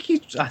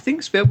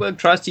think Spielberg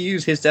tries to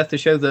use his death to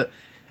show that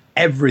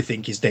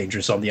everything is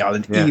dangerous on the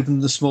island, even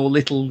the small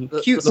little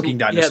cute-looking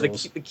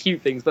dinosaurs. Yeah, the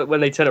cute things. But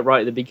when they turn up right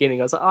at the beginning,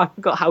 I was like, I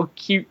forgot how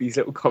cute these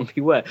little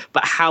Compy were,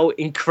 but how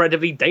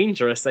incredibly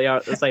dangerous they are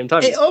at the same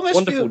time. It's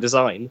wonderful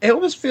design. It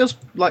almost feels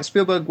like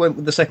Spielberg went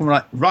with the second one,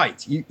 like,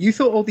 right, you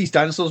thought all these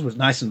dinosaurs was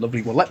nice and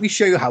lovely. Well, let me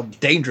show you how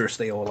dangerous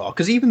they all are.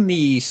 Because even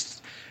the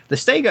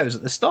Stegos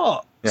at the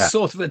start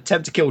sort of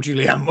attempt to kill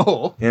Julianne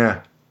Moore.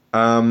 Yeah.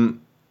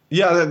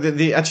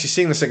 Actually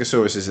seeing the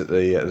Stegosauruses at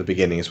the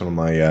beginning is one of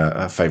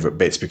my favourite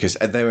bits, because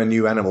they're a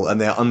new animal and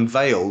they're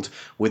unveiled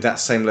with that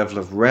same level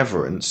of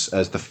reverence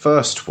as the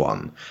first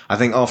one. I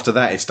think after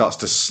that it starts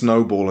to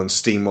snowball and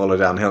steamroller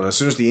downhill, and as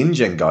soon as the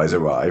InGen guys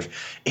arrive,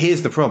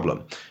 here's the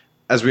problem.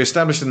 As we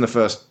established in the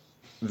first,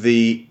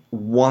 the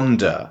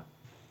wonder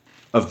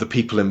of the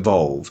people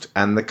involved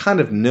and the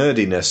kind of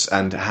nerdiness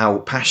and how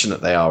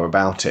passionate they are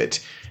about it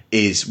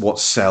is what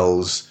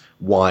sells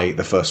why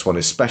the first one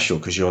is special,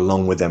 because you're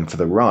along with them for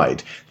the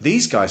ride.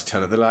 These guys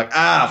turn up, they're like,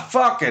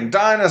 fucking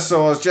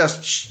dinosaurs,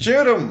 just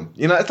shoot them.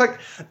 You know,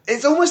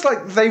 it's almost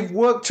like they've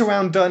worked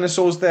around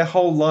dinosaurs their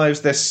whole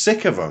lives. They're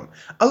sick of them.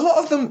 A lot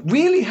of them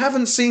really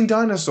haven't seen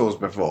dinosaurs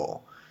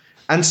before.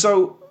 And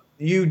so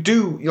you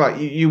do,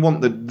 you want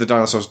the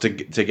dinosaurs to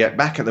get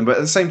back at them, but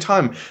at the same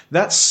time,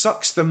 that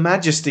sucks the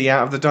majesty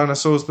out of the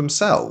dinosaurs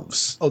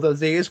themselves. Although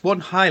there is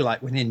one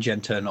highlight when InGen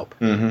turn up.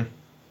 Mm-hmm.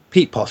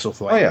 Pete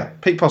Postlethwaite. Oh yeah,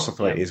 Pete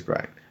Postlethwaite is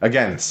great.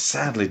 Again,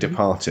 sadly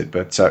departed,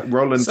 but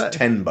Roland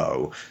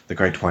Tenbow, the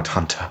Great White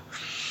Hunter.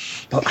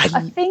 But I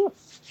think...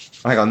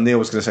 Hang on, Neil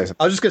was going to say something.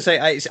 I was just going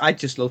to say, I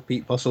just love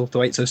Pete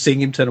Postlethwaite, so seeing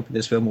him turn up in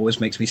this film always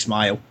makes me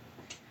smile.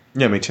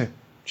 Yeah, me too.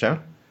 Sharon?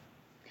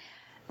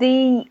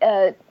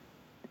 The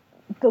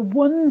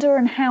wonder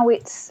and how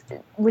it's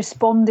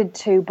responded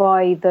to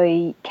by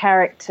the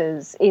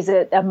characters is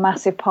a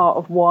massive part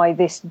of why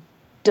this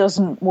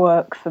doesn't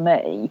work for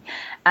me.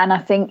 And I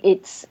think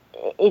it's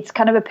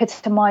kind of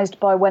epitomised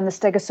by when the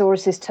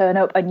Stegosauruses turn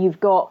up and you've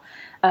got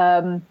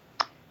a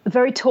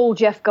very tall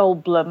Jeff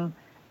Goldblum,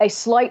 a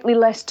slightly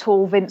less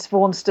tall Vince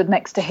Vaughn stood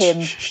next to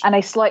him, and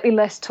a slightly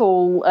less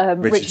tall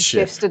Richard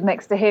Schiff stood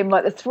next to him,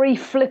 like the three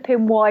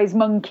flipping wise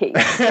monkeys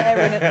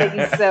staring at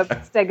these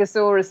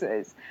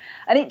Stegosauruses.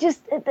 And it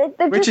just...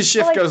 Richard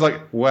Schiff goes like,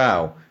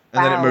 wow,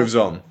 and then it moves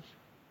on.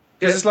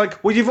 Because it's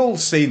like, well, you've all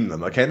seen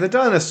them, okay? They're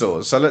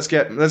dinosaurs, so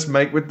let's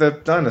make with the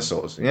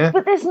dinosaurs, yeah?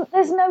 But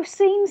there's no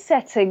scene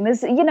setting.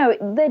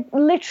 They're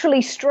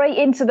literally straight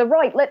into the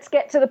right. Let's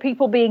get to the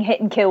people being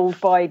hit and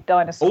killed by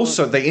dinosaurs.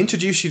 Also, they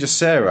introduce you to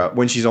Sarah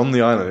when she's on the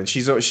island, and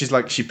she's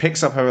like, she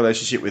picks up her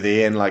relationship with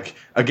Ian. Like,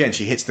 again,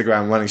 she hits the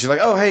ground running. She's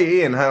like, oh,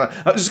 hey, Ian,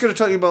 I'm just going to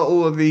tell you about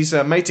all of these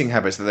mating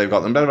habits that they've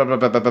got. And blah blah blah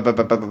blah blah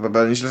blah blah blah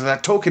blah. And she's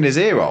like talking his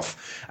ear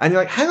off, and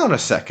you're like, hang on a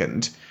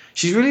second.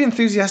 She's really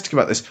enthusiastic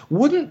about this.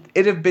 Wouldn't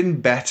it have been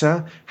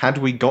better had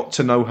we got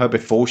to know her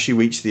before she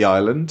reached the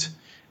island?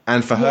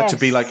 And for her to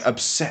be like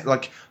upset,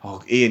 like,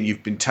 oh, Ian,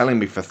 you've been telling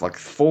me for like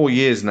 4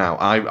 years now.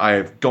 I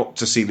have got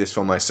to see this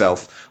for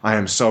myself. I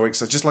am so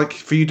excited. Just like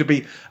for you to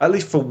be, at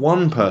least for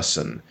one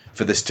person,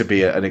 for this to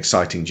be an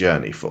exciting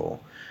journey for.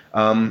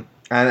 And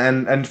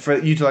for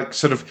you to like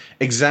sort of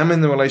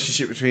examine the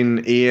relationship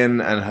between Ian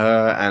and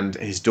her and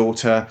his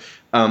daughter,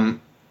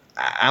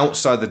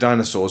 outside the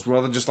dinosaurs,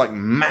 rather than just like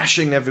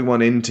mashing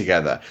everyone in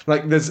together.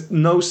 Like there's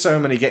no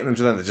ceremony getting them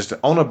to them. They're just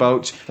on a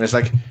boat, and it's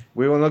like,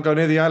 We will not go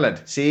near the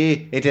island.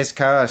 See, it is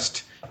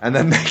cursed. And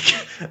then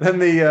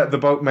the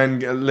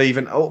boatmen leave.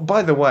 And oh,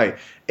 by the way,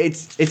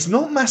 it's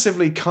not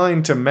massively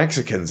kind to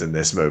Mexicans in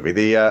this movie.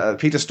 The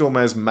Peter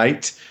Stormare's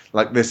mate,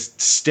 like this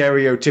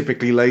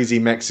stereotypically lazy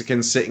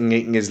Mexican sitting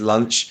eating his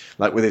lunch,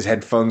 like with his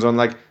headphones on,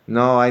 like,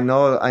 no, I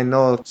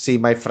know, see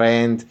my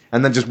friend,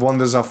 and then just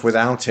wanders off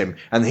without him,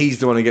 and he's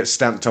the one who gets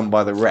stamped on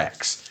by the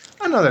Rex.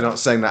 I know they're not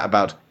saying that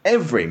about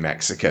every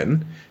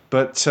Mexican,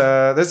 but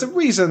there's a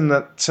reason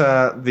that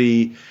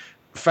the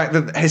fact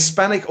that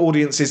Hispanic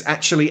audiences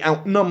actually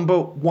outnumber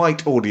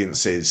white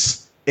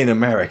audiences in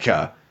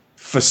America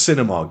for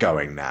cinema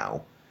going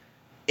now.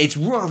 It's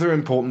rather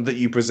important that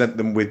you present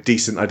them with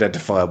decent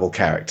identifiable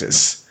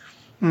characters.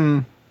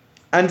 And,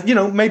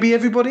 maybe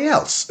everybody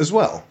else as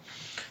well.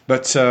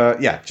 But,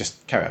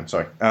 just carry on,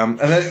 sorry. And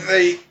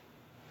they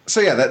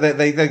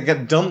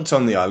get dumped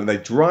on the island, they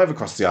drive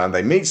across the island,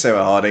 they meet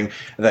Sarah Harding,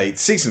 they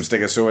see some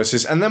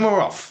Stegosauruses, and then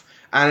we're off.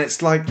 And it's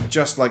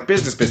just like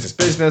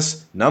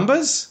business.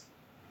 Numbers?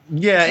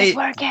 Yeah, It's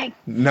working.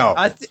 No.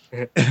 I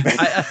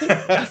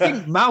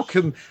think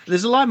Malcolm.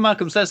 There's a line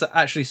Malcolm says that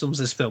actually sums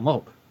this film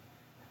up.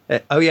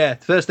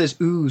 First there's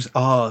oohs,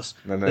 ahs.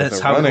 That's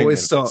how it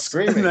always starts.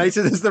 And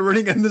later there's the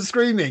running and the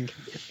screaming.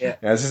 Yeah,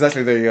 this is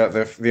actually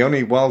the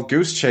only wild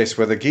goose chase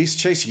where the geese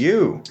chase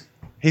you.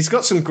 He's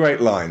got some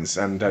great lines,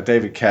 and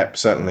David Koepp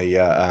certainly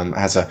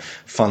has a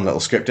fun little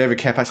script. David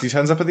Koepp actually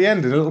turns up at the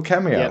end in a little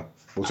cameo. Yeah.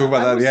 We'll talk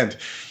about that at the end.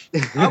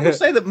 I will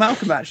say that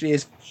Malcolm actually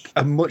is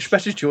a much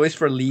better choice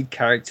for a lead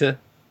character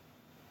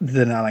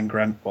than Alan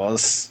Grant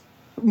was.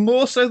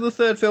 More so the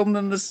third film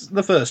than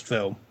the first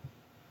film.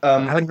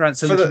 Alan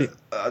Grant's a little bit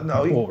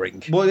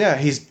boring. Well, yeah,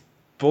 he's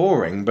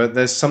boring, but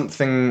there's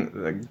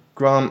something.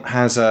 Grant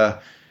has an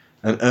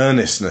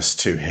earnestness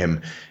to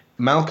him.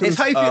 Malcolm's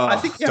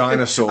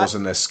dinosaurs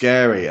and they're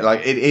scary. Like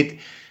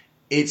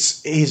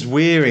it's his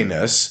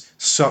weariness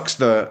sucks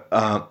the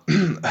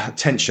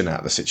tension out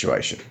of the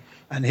situation.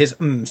 And his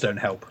don't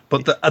help.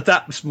 But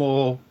that's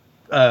more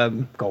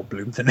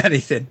Goldblum than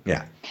anything.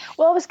 Yeah.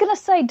 Well, I was going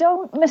to say,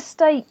 don't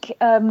mistake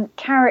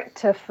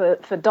character for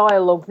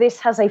dialogue.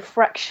 This has a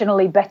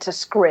fractionally better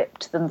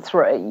script than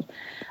 3.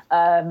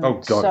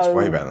 It's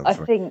way better than 3. I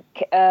think,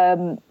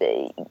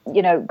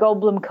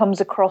 Goldblum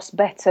comes across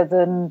better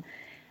than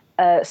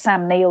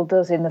Sam Neill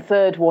does in the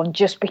third one,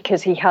 just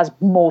because he has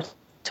more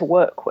to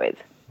work with.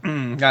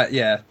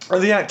 Yeah. Well,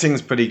 the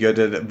acting's pretty good.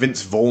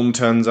 Vince Vaughn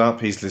turns up.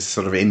 He's this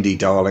sort of indie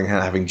darling,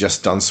 having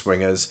just done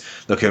Swingers,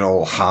 looking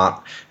all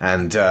hot,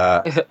 and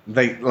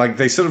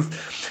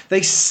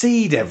they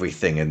seed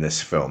everything in this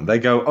film. They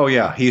go, oh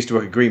yeah, he used to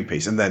work at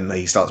Greenpeace, and then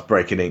he starts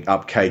breaking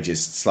up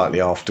cages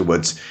slightly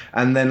afterwards,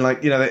 and then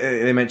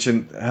they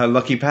mention her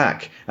lucky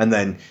pack, and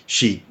then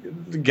she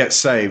gets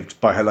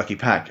saved by her lucky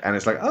pack, and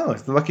it's like, oh,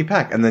 it's the lucky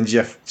pack, and then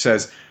Jeff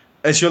says,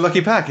 it's your lucky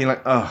pack. And you're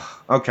like,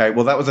 oh, okay,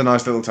 well, that was a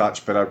nice little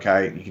touch, but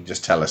okay, you can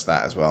just tell us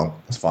that as well.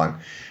 That's fine.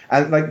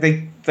 And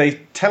they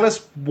tell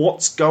us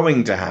what's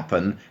going to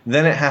happen,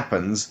 then it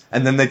happens,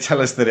 and then they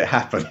tell us that it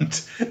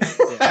happened.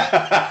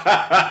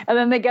 And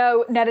then they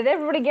go, now did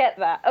everybody get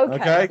that?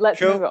 Okay, let's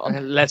move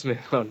on. Let's move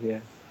on, yeah.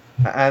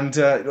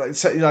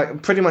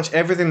 And pretty much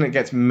everything that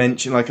gets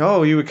mentioned, like,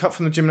 oh, you were cut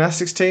from the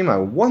gymnastics team? I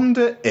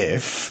wonder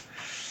if...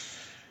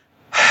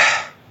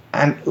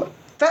 And...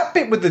 that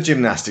bit with the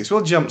gymnastics,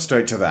 we'll jump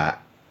straight to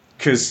that,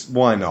 because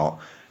why not?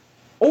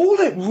 All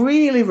it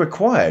really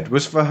required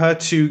was for her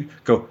to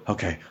go,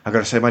 okay, I've got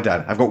to save my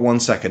dad. I've got 1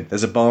 second.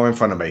 There's a bar in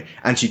front of me.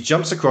 And she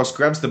jumps across,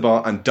 grabs the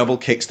bar, and double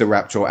kicks the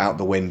Raptor out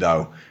the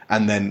window,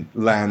 and then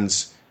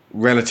lands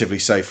relatively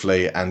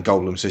safely, and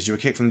Goldblum says, you were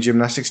kicked from the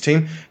gymnastics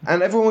team?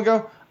 And everyone would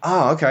go,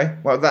 okay.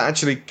 Well, that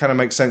actually kind of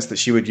makes sense that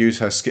she would use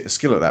her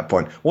skill at that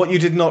point. What you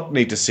did not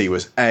need to see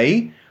was,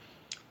 A,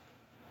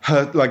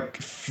 her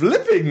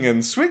flipping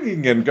and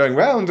swinging and going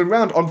round and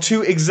round on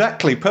 2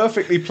 exactly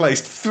perfectly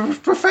placed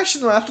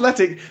professional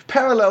athletic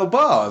parallel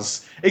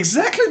bars.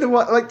 Exactly the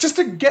one, just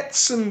to get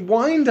some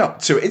wind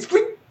up to it. It's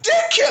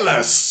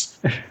ridiculous!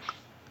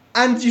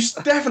 And you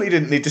definitely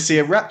didn't need to see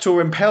a raptor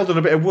impaled on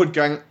a bit of wood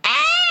going,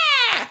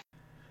 ah!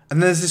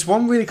 And there's this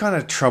one really kind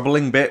of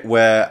troubling bit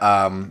where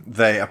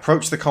they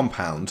approach the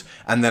compound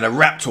and then a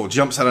raptor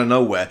jumps out of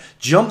nowhere,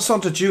 jumps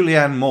onto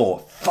Julianne Moore,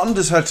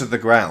 thunders her to the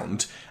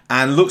ground,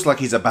 and looks like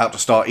he's about to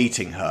start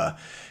eating her.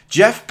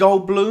 Jeff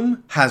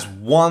Goldblum has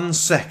 1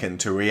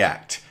 second to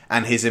react,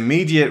 and his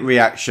immediate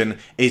reaction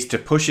is to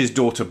push his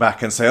daughter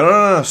back and say,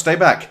 no, stay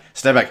back,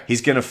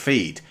 he's going to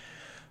feed.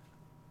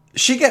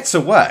 She gets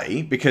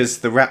away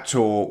because the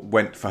raptor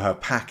went for her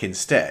pack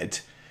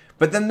instead,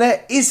 but then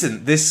there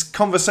isn't this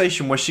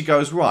conversation where she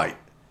goes, right,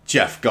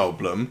 Jeff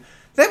Goldblum,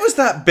 there was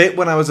that bit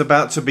when I was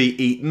about to be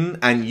eaten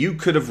and you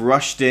could have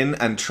rushed in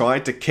and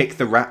tried to kick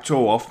the raptor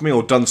off me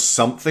or done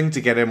something to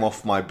get him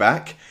off my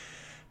back.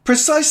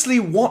 Precisely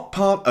what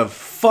part of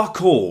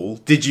fuck all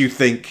did you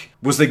think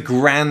was a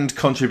grand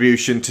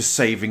contribution to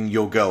saving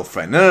your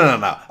girlfriend?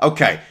 No.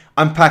 Okay,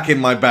 I'm packing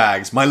my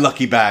bags, my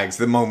lucky bags,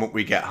 the moment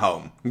we get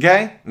home.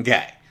 Okay?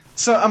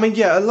 So, I mean,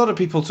 yeah, a lot of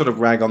people sort of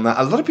rag on that.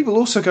 A lot of people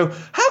also go,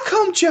 how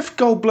come Jeff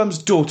Goldblum's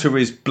daughter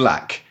is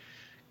black?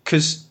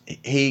 because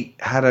he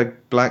had a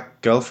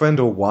black girlfriend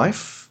or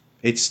wife.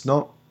 It's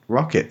not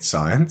rocket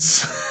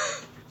science.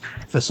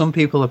 For some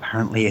people,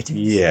 apparently it is.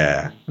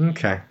 Yeah.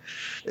 Okay.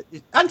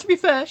 And to be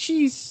fair,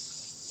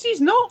 she's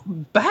not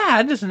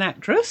bad as an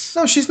actress.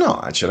 No, she's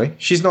not, actually.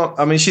 She's not.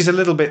 I mean, she's a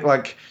little bit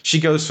like, she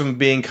goes from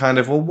being kind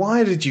of, well,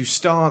 why did you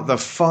start the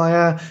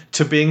fire,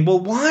 to being, well,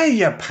 why are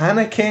you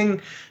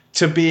panicking,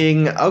 to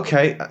being,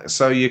 okay,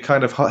 so you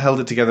kind of held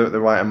it together at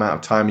the right amount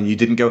of time and you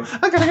didn't go,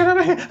 I gotta get out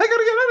of here, I gotta get out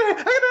of here, I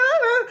gotta get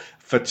out of here,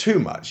 for too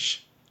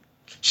much.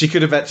 She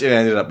could have actually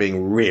ended up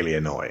being really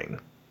annoying.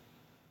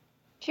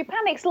 She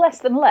panics less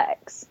than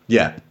Lex.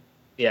 Yeah.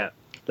 Yeah,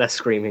 less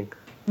screaming.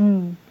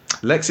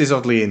 Lex is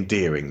oddly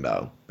endearing,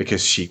 though,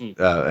 because she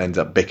ends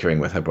up bickering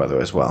with her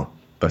brother as well.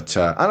 But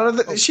I don't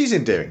know, she's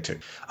endearing too.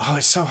 Oh,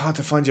 it's so hard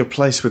to find your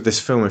place with this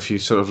film if you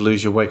sort of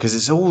lose your way, because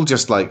it's all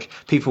just like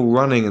people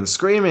running and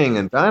screaming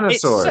and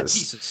dinosaurs. It's set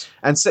pieces.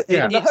 And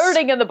The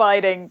herding and the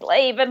biting,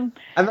 Laven.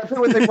 And that's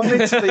when they went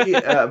into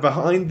the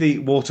behind the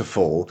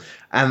waterfall,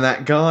 and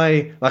that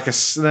guy, like a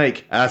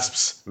snake,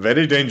 asps,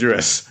 very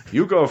dangerous,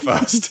 you go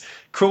first,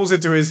 crawls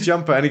into his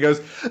jumper, and he goes,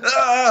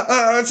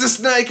 it's a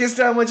snake, it's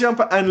down my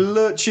jumper, and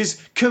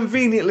lurches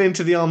conveniently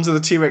into the arms of the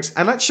T-Rex,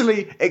 and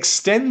actually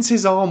extends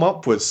his arm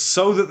upwards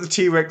so that the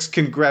T-Rex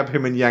can grab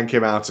him and yank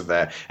him out of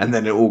there, and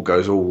then it all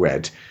goes all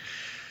red.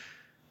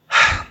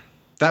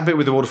 That bit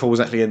with the waterfall was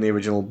actually in the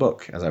original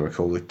book, as I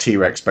recall. The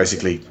T-Rex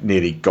basically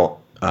nearly got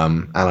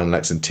Alan,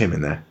 Lex, and Tim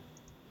in there.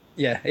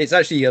 Yeah, it's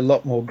actually a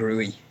lot more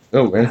gruey.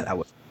 Oh, really? That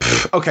was.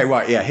 Okay,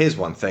 right, yeah, here's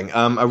one thing.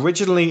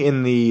 Originally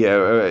in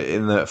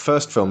the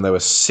first film, there were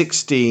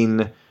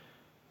 16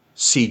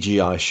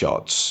 CGI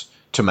shots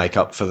to make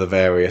up for the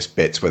various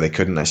bits where they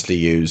couldn't actually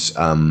use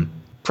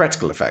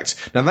practical effects.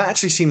 Now, that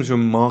actually seems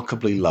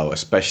remarkably low,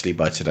 especially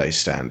by today's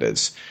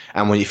standards.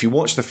 And if you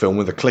watch the film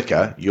with a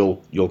clicker,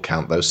 you'll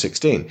count those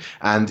 16.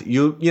 And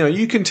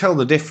you can tell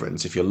the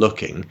difference if you're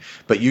looking,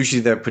 but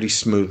usually they're pretty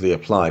smoothly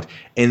applied.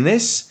 In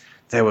this,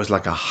 there was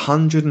like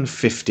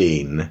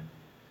 115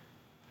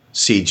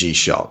 CG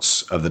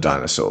shots of the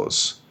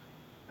dinosaurs.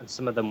 And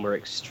some of them were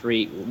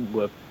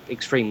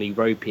extremely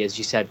ropey, as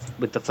you said.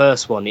 With the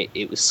first one,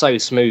 it was so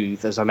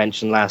smooth, as I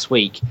mentioned last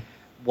week.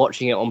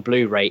 Watching it on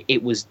Blu-ray,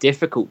 it was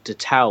difficult to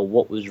tell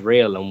what was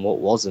real and what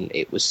wasn't.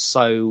 It was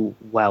so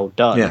well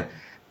done. Yeah.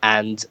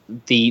 And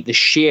the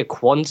sheer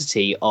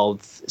quantity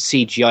of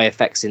CGI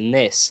effects in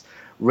this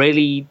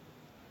really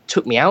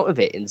took me out of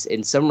it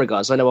in some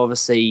regards. I know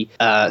obviously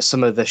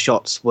some of the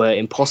shots were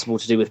impossible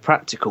to do with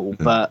practical,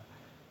 but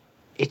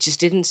it just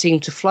didn't seem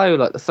to flow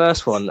like the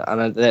first one.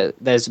 And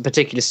there's a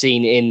particular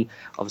scene in,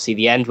 obviously,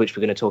 the end, which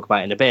we're going to talk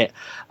about in a bit,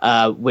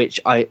 which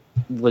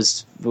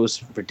was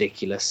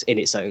ridiculous in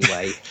its own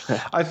way.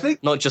 I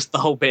think not just the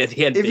whole bit at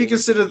the end. If you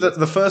consider that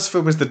the first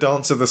film is the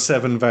Dance of the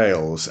Seven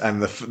Veils,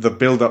 and the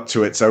build up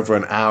to it's over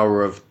an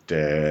hour of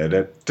da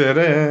da da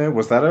da.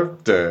 Was that a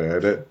da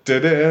da da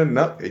da?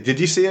 No, did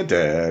you see a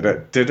da da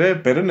da da?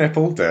 Bit of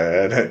nipple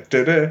da da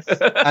da da.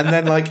 And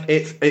then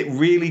it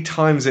really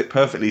times it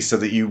perfectly so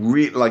that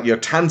you're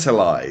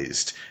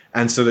tantalized.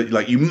 And so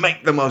that you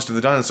make the most of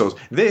the dinosaurs.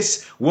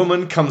 This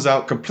woman comes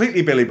out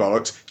completely Billy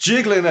Bollocks,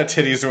 jiggling her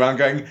titties around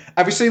going,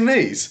 have you seen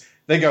these?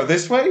 They go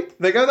this way,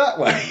 they go that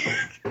way.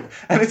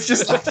 And it's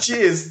just like she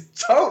is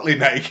totally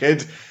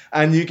naked.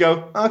 And you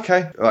go,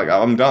 okay,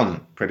 I'm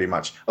done, pretty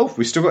much. Oh,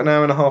 we've still got an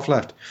hour and a half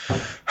left.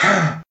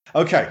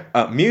 Okay,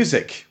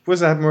 music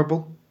was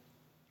admirable.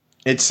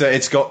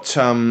 It's got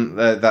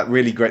that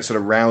really great sort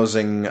of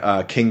rousing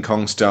King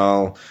Kong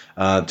style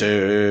going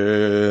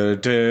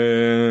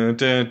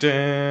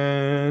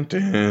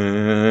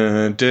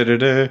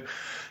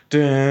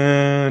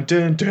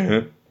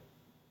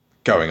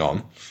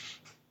on,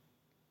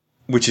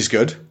 which is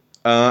good,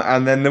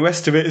 and then the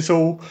rest of it is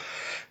all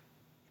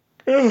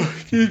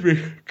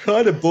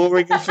kind of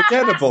boring and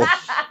forgettable.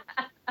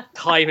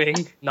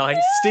 Timing, nice.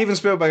 Steven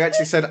Spielberg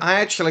actually said, I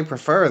actually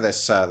prefer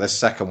this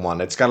second one.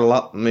 It's got a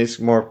lot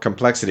more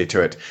complexity to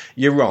it.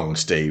 You're wrong,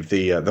 Steve.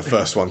 The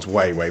first one's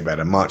way, way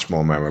better, much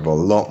more memorable, a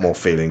lot more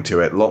feeling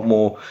to it, a lot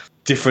more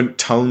different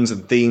tones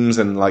and themes,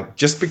 and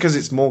just because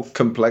it's more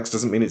complex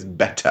doesn't mean it's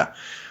better.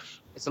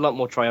 It's a lot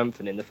more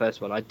triumphant in the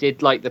first one. I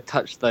did like the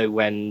touch, though,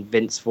 when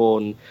Vince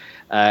Vaughn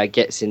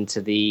gets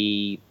into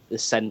the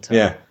centre.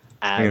 Yeah.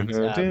 And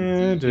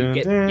you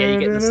get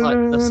the sight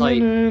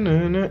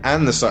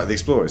and the sight of the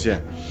Explorers, yeah.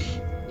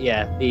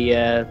 Yeah,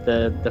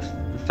 the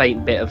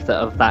faint bit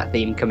of that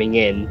theme coming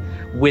in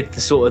with the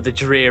sort of the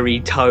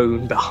dreary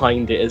tone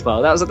behind it as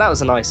well. That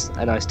was a nice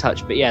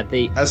touch. But yeah,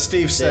 as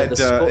Steve said,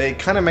 it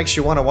kind of makes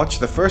you want to watch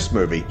the first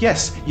movie.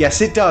 Yes,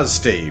 it does,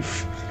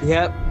 Steve.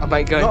 Yep, I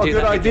might go. Not and do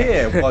a good that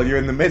idea again. while you're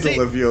in the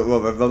middle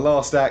of the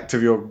last act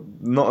of your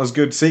not as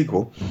good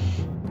sequel.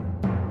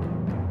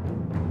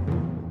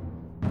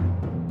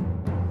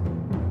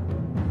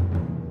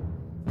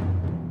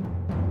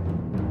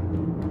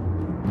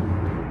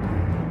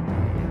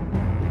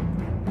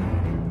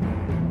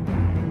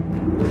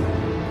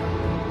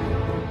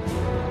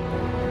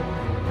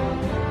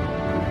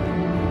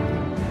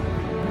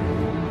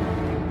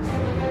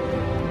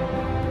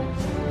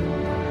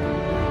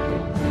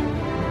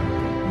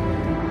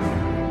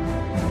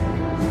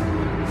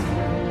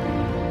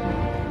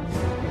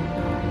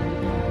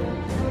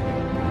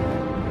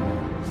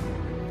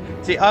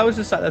 See, I was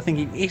just sat there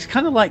thinking, he's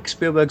kind of like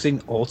Spielberg's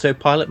in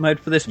autopilot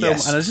mode for this film,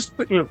 Yes. and I was just,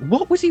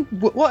 what was he?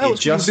 What He else?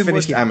 just was he been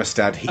finished working on?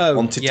 Amistad. He Oh,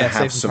 wanted yeah, to have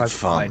Saving some Private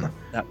fun. Ryan.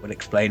 That would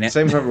explain it.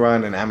 Same for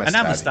Ryan and Amistad.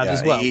 And Amistad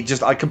as well.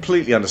 I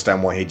completely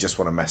understand why he'd just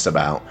want to mess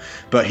about,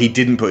 but he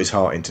didn't put his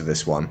heart into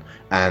this one,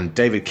 and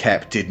David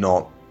Koepp did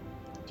not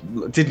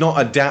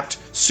adapt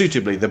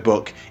suitably the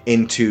book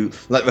into,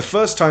 like, the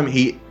first time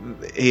he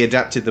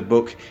adapted the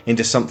book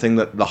into something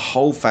that the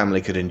whole family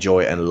could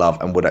enjoy and love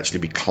and would actually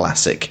be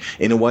classic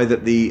in a way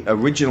that the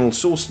original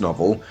source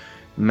novel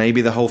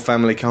maybe the whole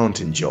family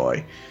can't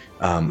enjoy.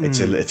 It's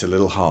a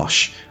little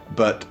harsh,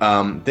 but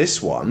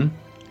this one,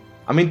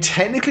 I mean,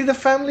 technically the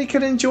family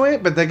could enjoy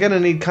it, but they're going to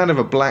need kind of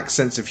a black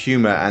sense of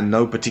humor and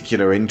no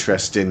particular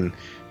interest in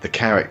the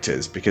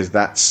characters, because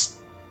that's,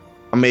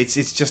 I mean,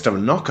 it's just a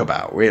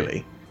knockabout,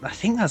 really. I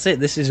think that's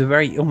it. This is a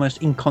very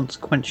almost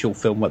inconsequential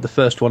film, where the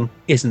first one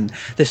isn't.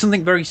 There's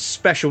something very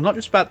special, not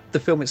just about the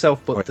film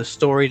itself, but the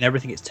story and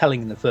everything it's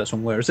telling in the first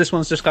one. Whereas this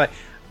one's just like,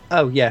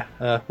 oh yeah,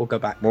 we'll go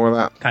back. More of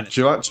that. Kind of.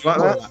 Do you like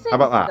that? How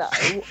about that?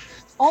 Though,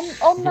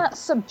 on that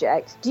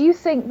subject, do you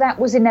think that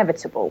was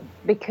inevitable?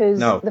 Because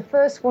No. the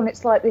first one,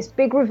 it's like this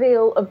big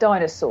reveal of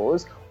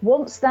dinosaurs.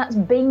 Once that's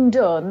been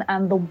done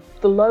and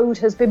the load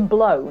has been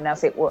blown,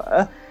 as it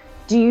were,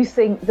 do you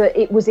think that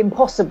it was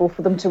impossible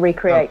for them to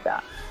recreate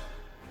that?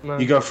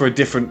 You go for a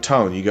different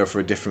tone, you go for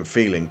a different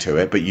feeling to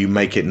it, but you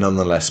make it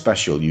nonetheless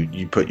special.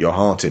 You put your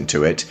heart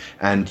into it,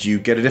 and you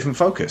get a different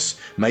focus.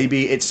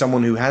 Maybe it's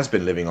someone who has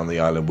been living on the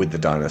island with the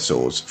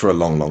dinosaurs for a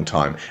long, long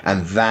time,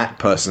 and that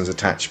person's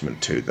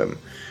attachment to them.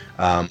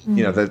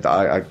 You know,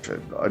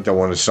 I don't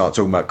want to start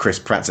talking about Chris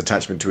Pratt's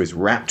attachment to his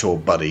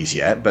raptor buddies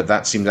yet, but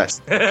that seems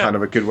actually kind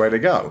of a good way to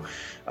go.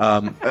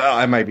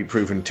 I may be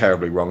proven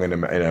terribly wrong in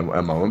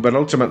a moment, but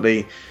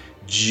ultimately,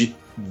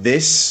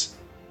 this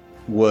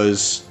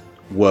was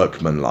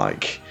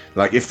workmanlike.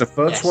 Like, if the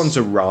first one's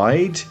a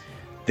ride,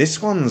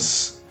 this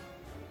one's,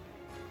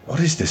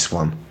 what is this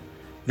one?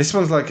 This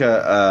one's like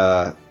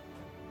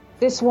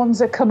This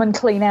one's a come and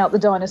clean out the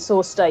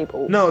dinosaur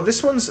stable. no,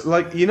 this one's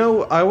like, you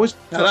know, No,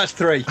 that's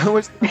 3. I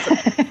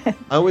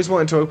always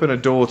wanted to open a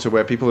door to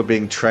where people are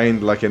being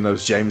trained like in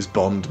those James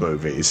Bond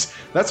movies.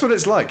 That's what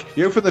it's like.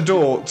 You open the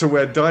door to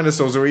where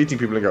dinosaurs are eating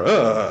people and go,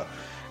 ugh,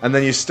 and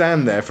then you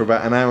stand there for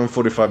about an hour and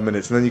 45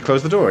 minutes and then you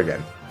close the door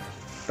again.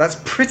 That's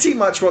pretty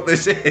much what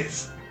this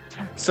is.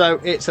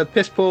 So it's a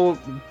piss poor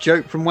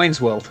joke from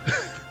Wayne's World.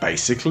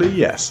 Basically,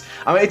 yes.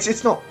 I mean,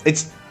 it's not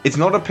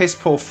a piss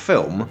poor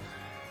film,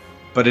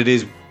 but it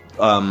is.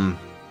 They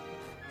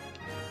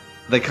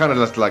kind of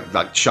just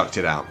like chucked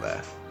it out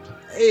there.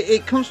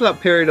 It comes from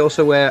that period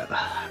also where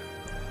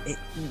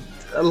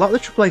a lot of the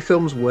AAA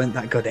films weren't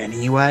that good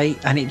anyway,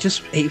 and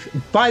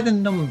it by the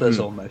numbers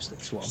almost.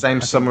 This one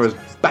Same summer as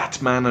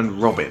Batman and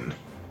Robin.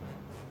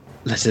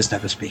 Let us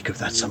never speak of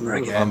that summer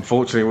again.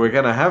 Unfortunately, we're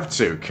going to have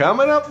to.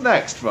 Coming up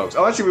next, folks.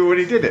 Oh, actually, we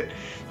already did it.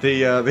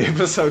 The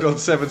episode on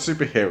 7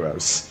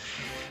 superheroes.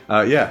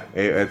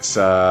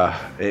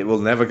 It will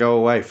never go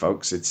away,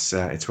 folks. It's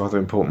rather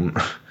important.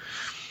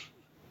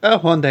 Oh,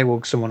 one day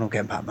someone will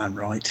get Batman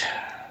right.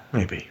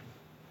 Maybe.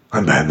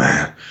 I'm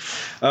Batman.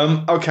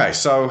 Okay,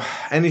 so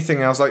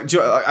anything else?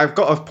 I've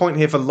got a point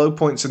here for low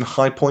points and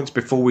high points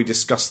before we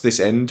discuss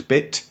this end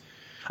bit.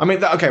 I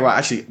mean,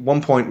 actually,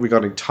 one point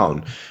regarding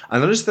tone. I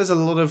noticed there's a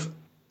lot of,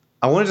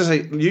 I wanted to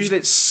say, usually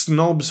it's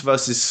snobs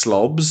versus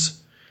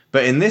slobs,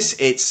 but in this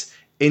it's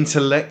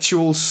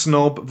intellectual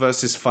snob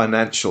versus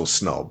financial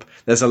snob.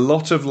 There's a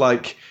lot of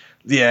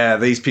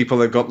these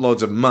people have got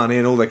loads of money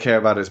and all they care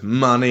about is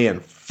money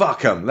and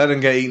fuck them, let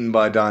them get eaten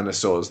by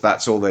dinosaurs,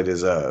 that's all they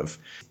deserve.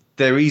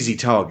 They're easy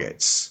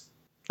targets,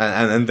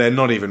 and they're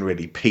not even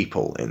really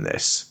people in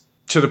this.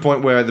 To the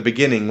point where at the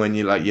beginning, when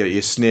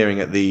you're sneering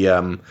at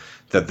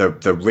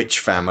the rich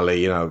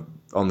family,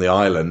 on the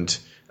island,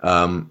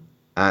 and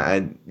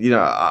I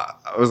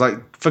was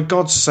like, for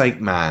God's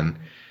sake, man,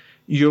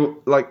 you're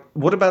like,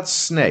 what about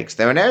snakes?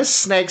 There are no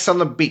snakes on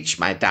the beach,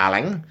 my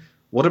darling.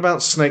 What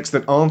about snakes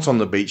that aren't on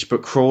the beach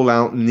but crawl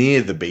out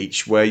near the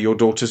beach where your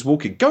daughter's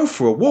walking? Go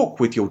for a walk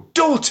with your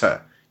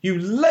daughter, you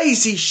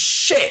lazy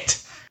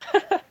shit.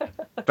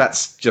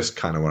 That's just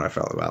kind of what I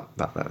felt about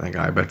that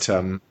guy. But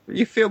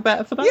you feel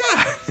better for that?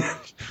 Yeah.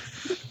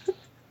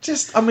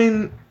 Just, I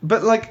mean,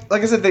 but like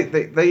I said,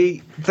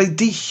 they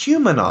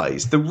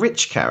dehumanize the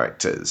rich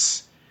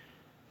characters.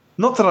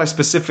 Not that I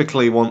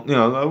specifically want,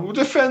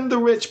 defend the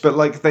rich,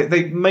 but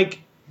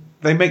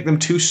they make them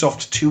too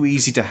soft, too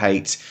easy to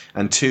hate,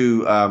 and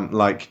too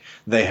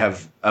they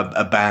have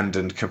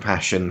abandoned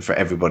compassion for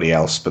everybody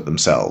else but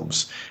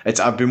themselves.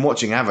 I've been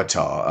watching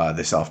Avatar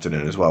this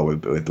afternoon as well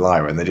with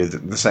Lyra, and they do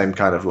the same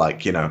kind of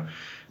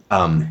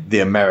the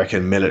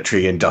American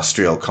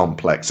military-industrial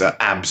complex are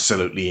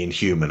absolutely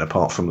inhuman,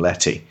 apart from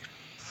Letty.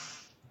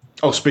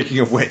 Oh, speaking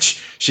of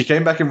which, she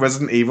came back in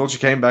Resident Evil, she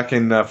came back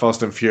in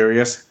Fast and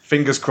Furious.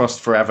 Fingers crossed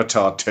for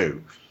Avatar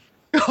 2.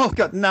 Oh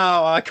God, no!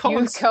 I You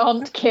can't.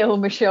 can't kill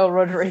Michelle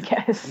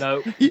Rodriguez.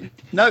 No.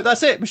 No,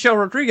 that's it. Michelle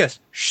Rodriguez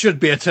should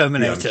be a The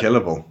Terminator.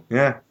 unkillable.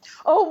 Yeah.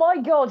 Oh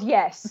my God,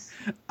 yes.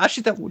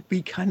 Actually, that would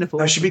be kind of.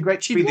 No, she'd be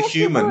great to be the Yes, it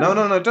human. would.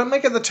 No. Don't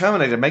make her the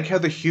Terminator. Make her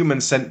the human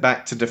sent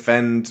back to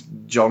defend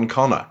John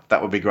Connor.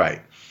 That would be great.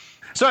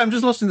 Sorry, I'm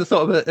just lost in the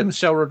thought of a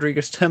Michelle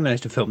Rodriguez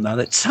Terminator film now.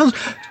 That sounds.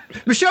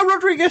 Michelle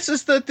Rodriguez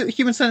as the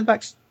human sent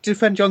back to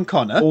defend John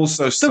Connor.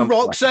 Also, the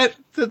Rock sent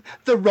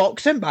the Rock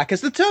sent back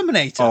as the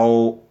Terminator.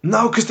 Oh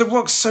no, because the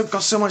Rock's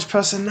got so much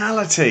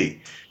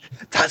personality.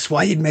 That's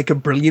why he'd make a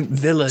brilliant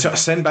villain. So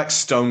send back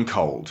Stone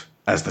Cold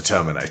as the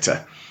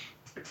Terminator.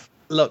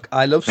 Look,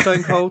 I love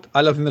Stone Cold.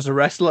 I love him as a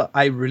wrestler.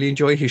 I really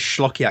enjoy his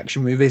schlocky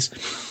action movies.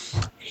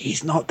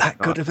 He's not that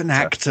good of an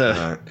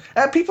actor.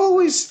 No. People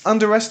always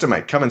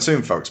underestimate, coming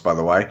soon, folks, by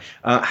the way,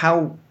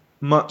 how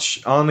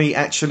much Arnie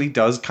actually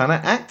does kind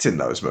of act in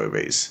those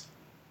movies.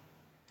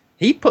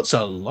 He puts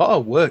a lot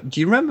of work. Do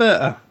you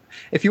remember?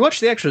 If you watch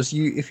the extras,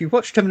 if you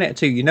watch Terminator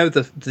 2, you know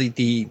the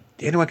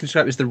only way I can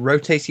describe it is the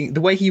rotating,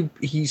 the way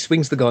he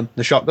swings the gun,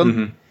 the shotgun.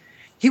 Mm-hmm.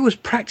 He was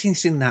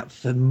practicing that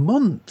for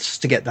months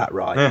to get that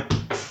right. Yeah.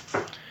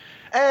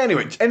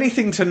 Anyway,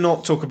 anything to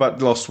not talk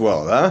about Lost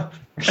World, huh?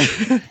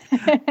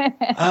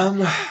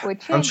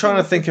 I'm trying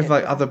to think of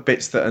like other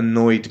bits that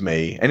annoyed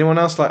me. Anyone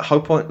else like low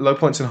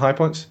points and high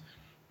points?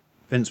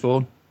 Vince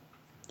Vaughn.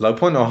 Low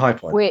point or high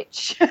point?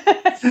 Which?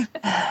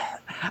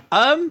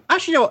 Actually,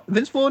 you know what?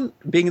 Vince Vaughn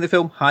being in the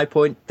film, high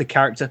point. The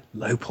character,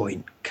 low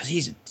point, because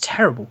he's a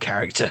terrible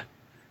character.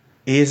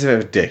 He is a bit of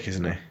a dick,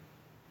 isn't he?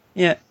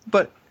 Yeah,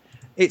 but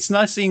it's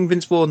nice seeing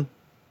Vince Vaughn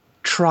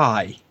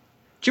try.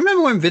 Do you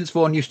remember when Vince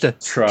Vaughn used to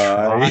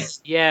try?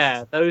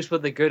 Yeah, those were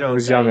the good old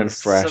was young and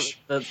days. fresh.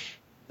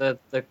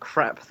 The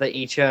crap that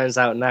he churns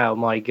out now,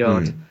 my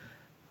God.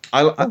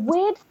 The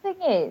weird thing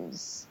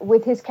is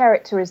with his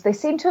character is they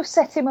seem to have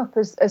set him up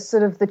as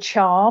sort of the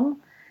charm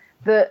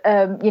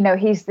that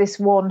he's this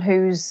one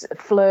who's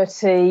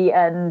flirty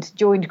and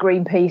joined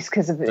Greenpeace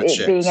because of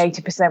it being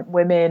 80%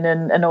 women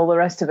and all the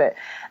rest of it.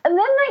 And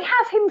then they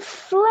have him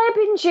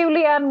flabbing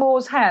Julianne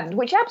Moore's hand,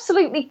 which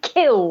absolutely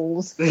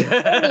kills any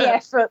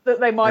effort that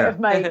they might have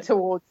made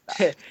towards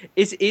that.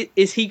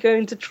 Is he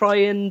going to try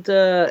and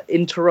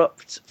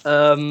interrupt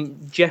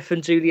Jeff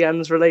and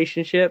Julianne's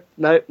relationship?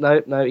 No,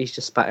 he's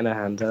just spatting her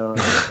hand. Oh,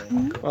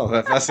 okay. Well,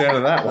 that's the end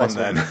of that one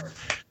then.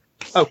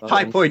 Oh,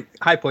 high point.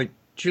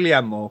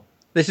 Julianne Moore.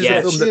 This is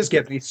a film that's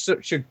given me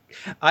such a...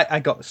 I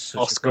got such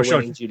Oscar a crush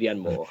on Julianne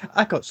Moore.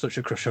 I got such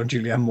a crush on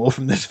Julianne Moore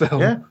from this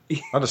film. Yeah,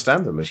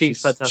 understandably.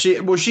 She's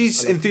fantastic.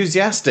 She's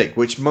enthusiastic,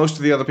 which most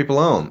of the other people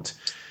aren't.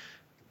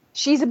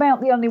 She's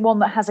about the only one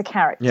that has a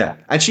character. Yeah,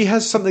 and she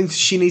has something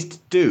she needs to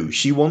do.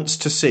 She wants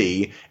to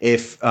see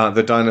if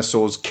the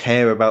dinosaurs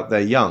care about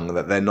their young,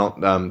 that they're not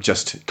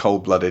just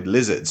cold-blooded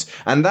lizards.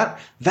 And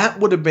that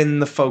would have been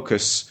the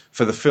focus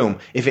for the film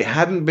if it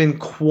hadn't been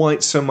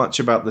quite so much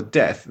about the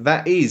death.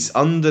 That is,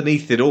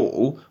 underneath it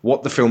all,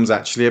 what the film's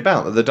actually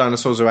about. That the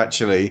dinosaurs are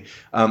actually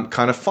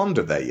kind of fond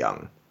of their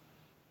young.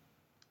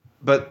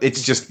 But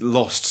it's just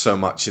lost so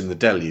much in the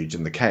deluge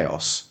and the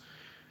chaos.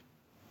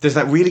 There's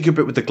that really good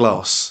bit with the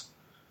glass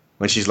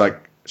when she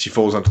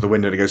falls onto the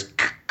window and it goes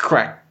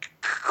crack,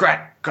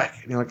 crack, crack.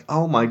 And you're like,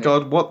 oh my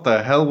God, what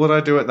the hell would I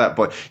do at that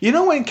point? You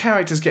know when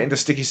characters get into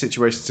sticky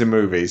situations in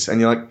movies and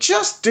you're like,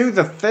 just do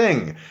the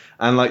thing.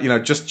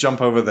 And just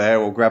jump over there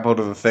or grab hold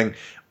of the thing.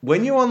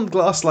 When you're on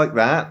glass like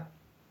that,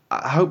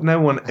 I hope no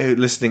one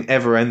listening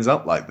ever ends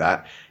up like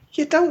that.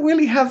 You don't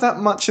really have that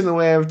much in the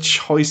way of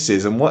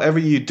choices. And whatever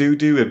you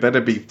do, it better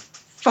be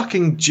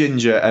fucking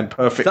ginger and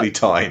perfectly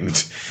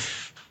timed.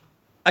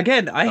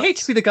 Again, I hate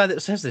to be the guy that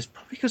says this,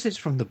 probably because it's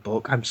from the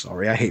book. I'm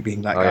sorry, I hate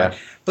being that guy. Yeah.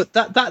 But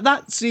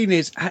that scene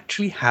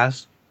actually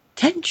has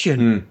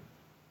tension.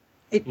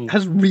 It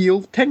has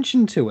real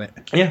tension to it.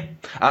 Yeah.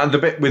 And the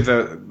bit with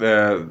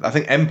I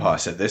think Empire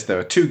said this, there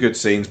are two good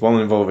scenes, one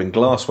involving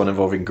glass, one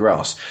involving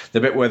grass. The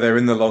bit where they're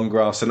in the long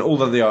grass and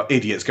although they are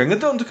idiots going,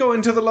 don't go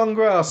into the long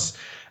grass.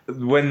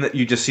 When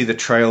you just see the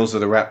trails of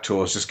the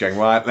raptors just going,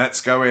 right,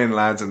 let's go in,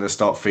 lads, and they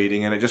start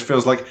feeding. And it just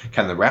feels like,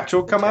 can the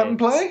raptor come out and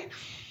play?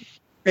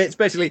 It's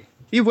basically,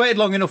 you've waited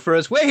long enough for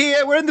us. We're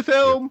here. We're in the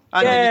film.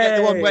 And then you get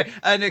the one way,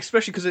 and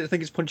especially because I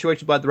think it's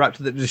punctuated by the raptor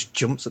that just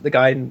jumps at the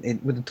guy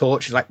with the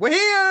torch. He's like, "We're here!"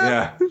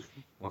 Yeah.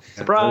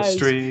 Surprise!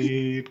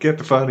 Street, get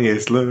the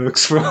funniest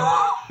looks from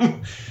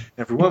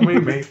everyone we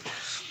meet.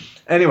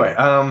 Anyway,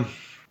 oh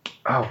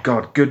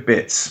God, good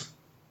bits.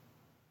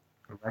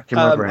 Racking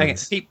my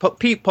brains. Pete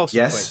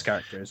Postlewaite's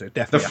character is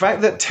definitely the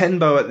fact that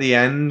Tenbo at the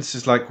end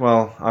is like,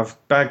 well, I've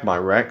bagged my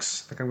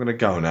Rex. I think I'm going to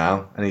go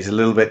now, and he's a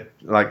little bit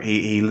like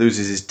he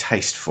loses his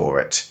taste for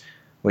it,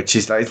 which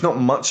is like it's not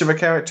much of a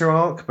character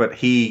arc, but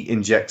he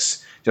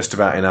injects just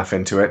about enough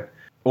into it.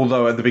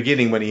 Although at the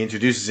beginning, when he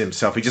introduces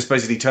himself, he just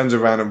basically turns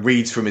around and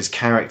reads from his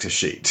character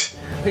sheet.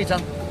 Peter,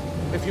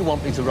 if you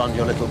want me to run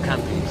your little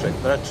camping trip,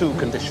 there are two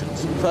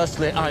conditions.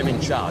 Firstly, I'm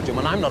in charge, and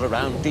when I'm not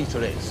around,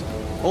 Dieter is.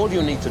 All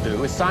you need to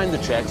do is sign the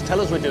checks, tell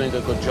us we're doing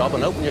a good job,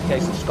 and open your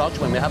case of scotch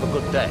when we have a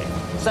good day.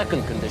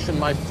 Second condition,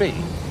 my fee.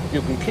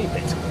 You can keep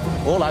it.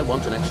 All I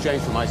want in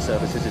exchange for my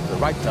services is the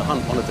right to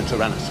hunt one of the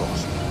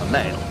Tyrannosaurs. A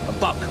male, a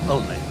buck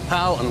only.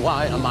 How and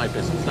why are my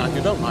business. Now, if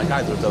you don't like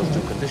either of those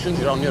two conditions,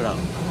 you're on your own.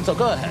 So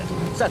go ahead,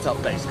 set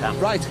up base camp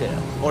right here,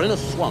 or in a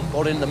swamp,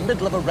 or in the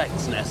middle of a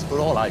wreck's nest, for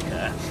all I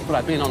care. But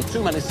I've been on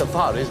too many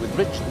safaris with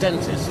rich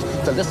dentists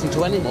to listen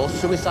to any more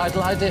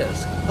suicidal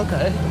ideas.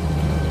 Okay.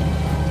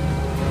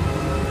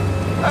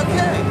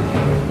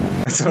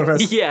 So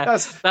Yeah,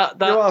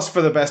 you asked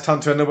for the best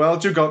hunter in the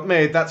world, you got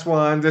me, that's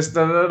why I'm this,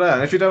 da da da.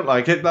 And if you don't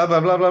like it, blah,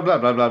 blah, blah, blah, blah,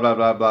 blah, blah, blah,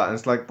 blah, blah. And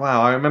it's like,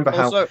 wow, I remember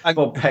Also, how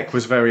Bob Peck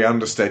was very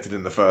understated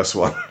in the first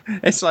one.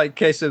 It's like a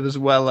case of as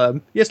well,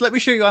 yes, let me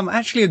show you I'm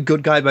actually a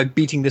good guy by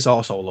beating this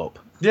arsehole up.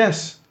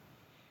 Yes.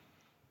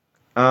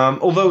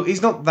 Although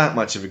he's not that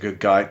much of a good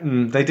guy.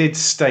 They did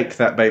stake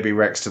that baby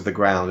Rex to the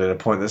ground at a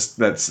point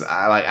that's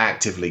like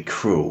actively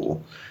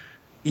cruel.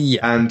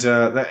 Yeah. And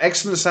the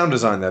excellent sound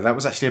design there. That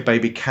was actually a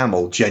baby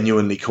camel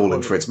genuinely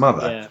calling for its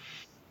mother. Yeah,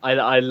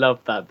 I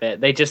love that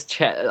bit. They just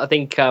I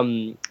think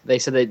they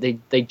said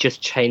they just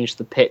changed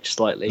the pitch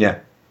slightly. Yeah.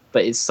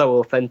 But it's so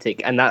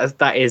authentic, and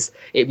that is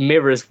it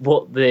mirrors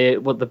what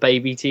the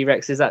baby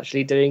T-Rex is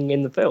actually doing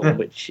in the film,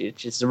 which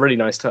is a really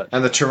nice touch.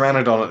 And the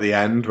Pteranodon at the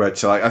end,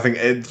 which I think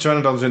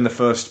Pteranodon's in the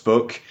first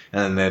book,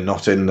 and they're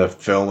not in the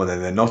film, and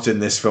then they're not in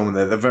this film, and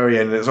they're at the very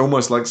end. It's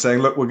almost like saying,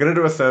 look, we're going to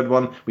do a third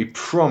one. We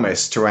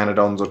promise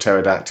Pteranodons or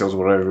pterodactyls, or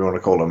whatever you want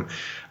to call them.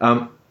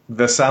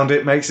 The sound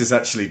it makes is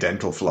actually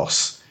dental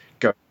floss.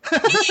 Go.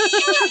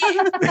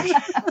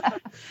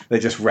 They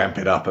just ramp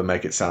it up and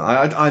make it sound.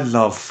 I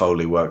love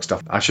Foley work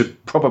stuff. I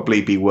should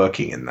probably be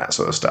working in that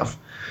sort of stuff.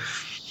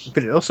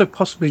 But it also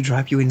possibly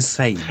drive you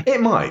insane.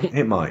 It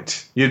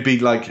might. You'd be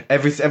like,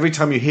 every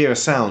time you hear a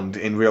sound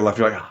in real life,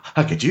 you're like,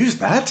 I could use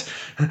that.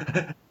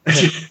 That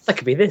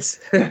could be this.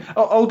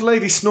 Old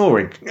lady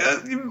snoring.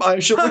 I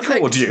shall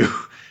record you.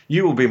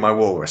 You will be my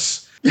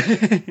walrus.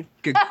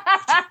 Good.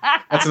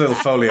 That's a little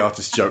Foley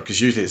artist joke, because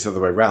usually it's the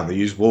other way around. They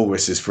use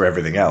walruses for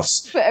everything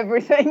else. For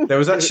everything. There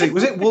was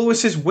it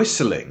walruses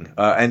whistling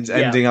and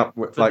ending up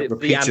with, like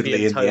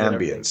repeatedly in the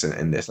ambience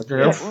in this.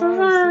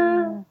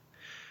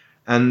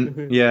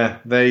 And yeah,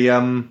 they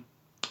the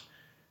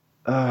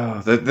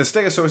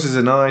Stegosauruses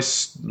are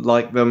nice,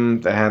 like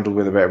them. They're handled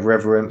with a bit of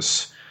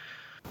reverence.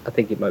 I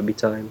think it might be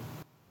time.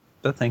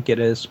 I think it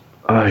is.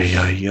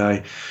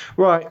 Ay.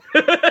 Right.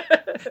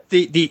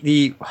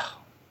 the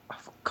I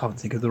can't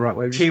think of the right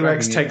way of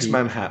T-Rex describing takes it.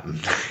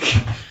 Manhattan.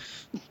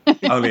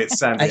 Only it's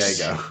San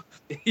Diego.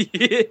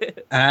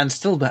 And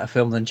still a better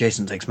film than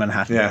Jason Takes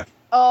Manhattan. Yeah.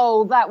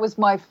 Oh, that was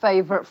my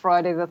favourite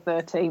Friday the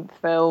 13th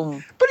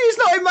film. But he's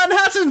not in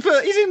Manhattan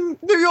he's in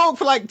New York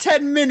for like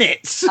 10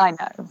 minutes. I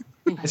know.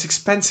 It's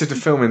expensive to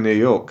film in New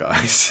York,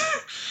 guys.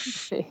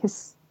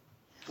 Jeez.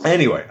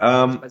 Anyway,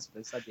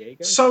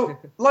 so,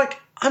 like,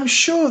 I'm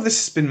sure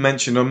this has been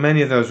mentioned on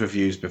many of those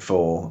reviews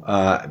before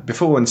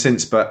and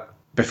since, but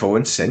before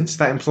and since,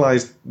 that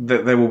implies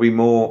that there will be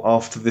more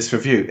after this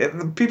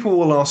review. People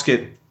will ask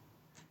it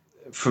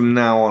from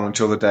now on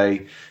until the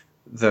day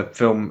the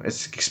film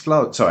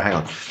explodes. Sorry, hang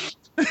on.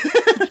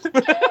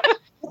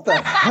 What the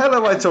hell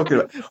am I talking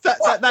about?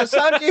 That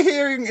sound you're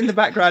hearing in the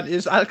background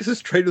is Alex's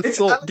train of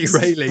thought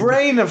derailing.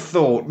 Brain of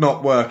thought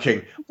not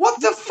working. What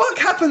the fuck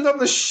happened on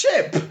the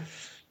ship?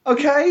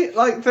 Okay,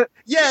 like the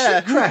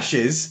ship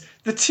crashes.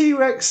 The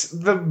T-Rex,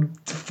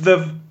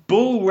 the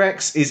Bull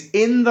Rex is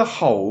in the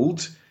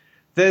hold.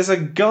 There's a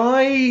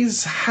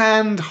guy's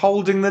hand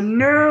holding the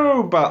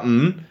no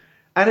button,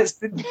 and it's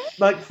been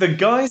like the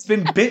guy's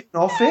been bitten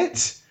off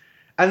it.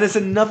 And there's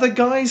another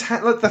guy's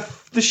hand. Like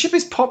the ship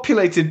is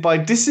populated by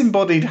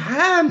disembodied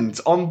hands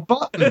on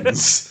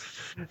buttons.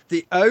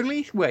 The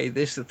only way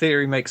this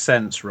theory makes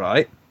sense,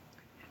 right,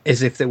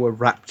 is if there were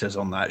raptors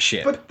on that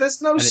ship. But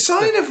there's no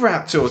sign of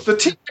raptors.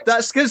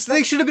 That's because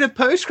there should have been a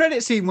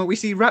post-credit scene where we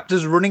see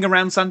raptors running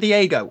around San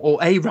Diego, or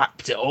a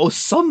raptor, or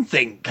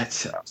something.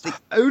 It's the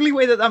only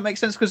way that makes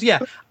sense. Because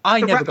I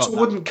never got that. The raptor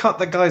wouldn't cut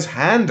the guy's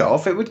hand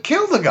off. It would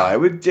kill the guy. It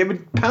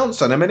would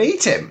pounce on him and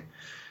eat him.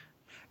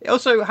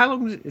 Also, how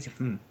long?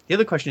 The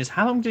other question is,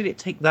 how long did it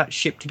take that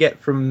ship to get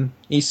from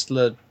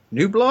Isla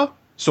Nublar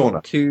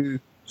to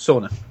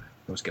Sauna?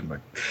 I was getting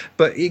wrong.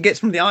 But it gets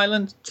from the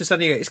island to San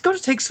Diego. It's got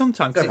to take some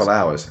time. Several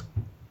hours.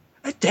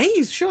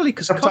 Days, surely,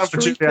 because Time for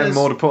Julianne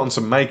Moore to put on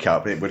some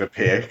makeup, it would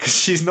appear, because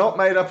she's not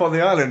made up on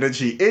the island, and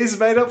she is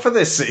made up for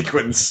this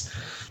sequence.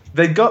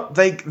 They've got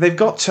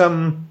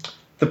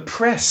the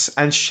press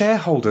and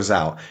shareholders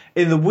out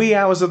in the wee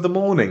hours of the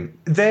morning.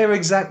 Their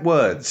exact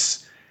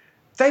words.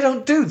 They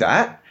don't do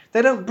that.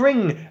 They don't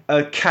bring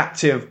a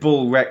captive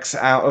Bull Rex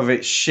out of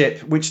its ship,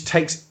 which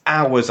takes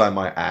hours, I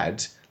might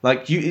add.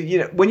 Like you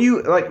know, when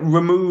you like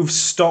remove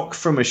stock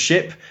from a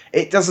ship,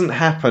 it doesn't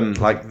happen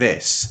like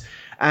this.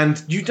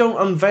 And you don't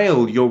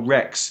unveil your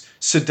Rex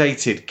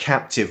sedated,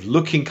 captive,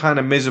 looking kind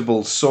of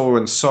miserable, sore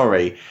and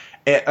sorry.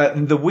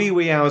 The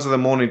wee hours of the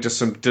morning to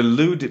some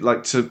deluded,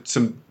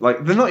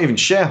 they're not even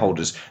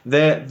shareholders.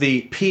 They're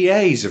the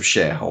PAs of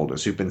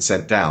shareholders who've been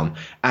sent down,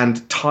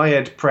 and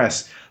tired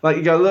press. Like,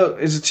 you go, look,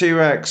 it's a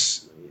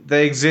T-Rex.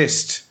 They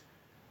exist.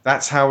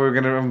 That's how we were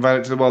going to unveil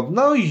it to the world.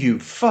 No, you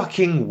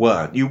fucking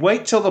weren't. You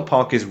wait till the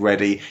park is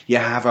ready. You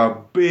have a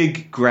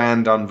big,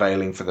 grand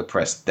unveiling for the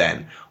press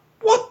then.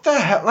 What the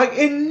hell? Like,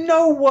 in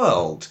no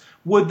world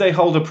would they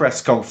hold a press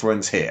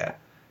conference here.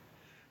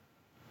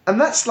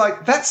 And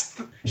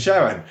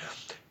Sharon,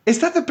 is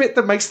that the bit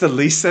that makes the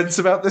least sense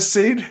about this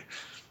scene?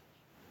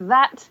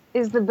 That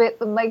is the bit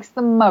that makes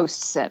the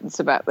most sense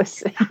about this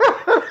scene.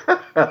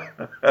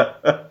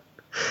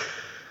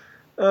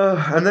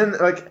 And then,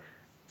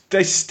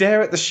 they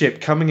stare at the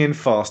ship coming in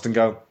fast and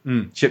go,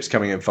 ship's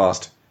coming in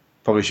fast.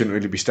 Probably shouldn't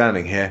really be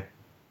standing here.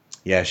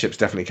 Yeah, ship's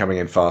definitely coming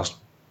in fast.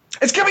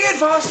 It's coming in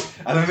fast!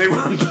 And then they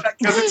run back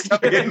because it's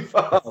coming in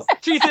fast.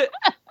 Jesus.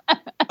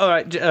 All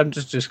right,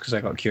 just because I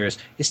got curious.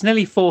 It's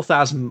nearly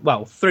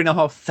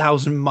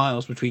 3,500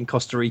 miles between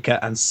Costa Rica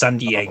and San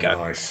Diego.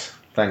 Oh, nice.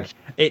 Thank you.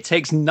 It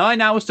takes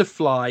 9 hours to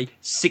fly,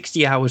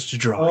 60 hours to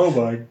drive. Oh,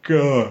 my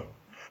God.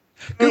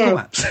 Google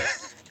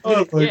Maps.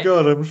 Oh, my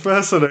God, I'm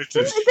fascinated.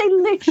 Didn't they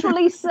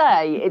literally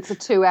say it's a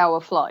 2-hour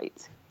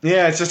flight?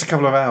 Yeah, it's just a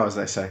couple of hours,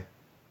 they say.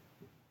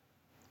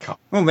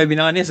 Well, maybe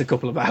 9 is a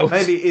couple of hours.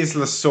 Maybe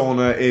Isla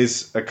Sorna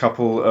is a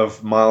couple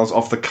of miles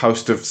off the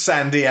coast of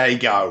San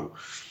Diego.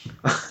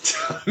 I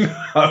don't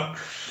know.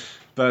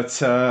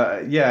 But,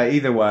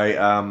 either way,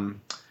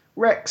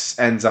 Rex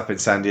ends up in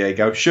San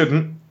Diego.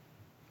 Shouldn't.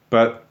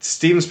 But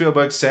Steven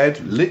Spielberg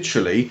said,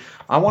 literally,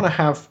 I want to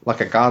have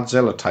like a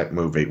Godzilla-type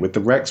movie with the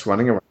Rex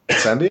running around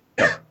San Diego.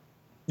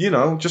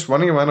 Just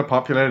running around a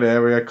populated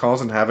area,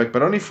 causing havoc,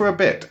 but only for a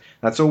bit.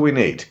 That's all we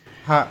need.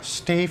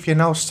 Steve,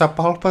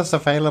 Sebulba's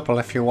available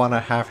if you want to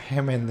have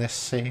him in this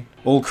scene.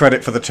 All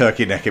credit for the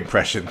turkey neck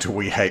impression to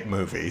We Hate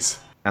Movies.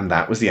 And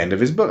that was the end of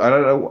his book. I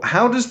don't know.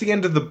 How does the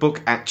end of the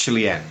book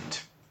actually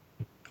end?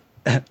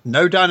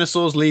 No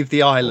dinosaurs leave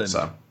the island.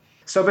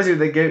 So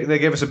basically, they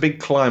gave us a big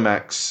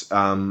climax,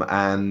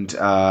 and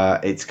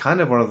it's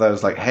kind of one of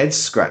those like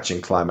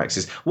head-scratching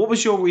climaxes. What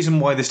was your reason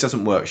why this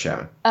doesn't work,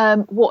 Sharon?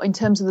 What, in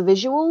terms of the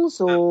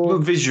visuals, or well,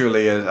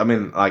 visually?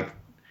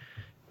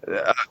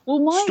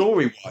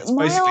 Story-wise,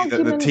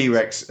 basically, the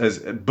T-Rex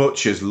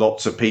butchers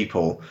lots of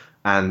people,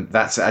 and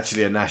that's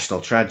actually a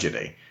national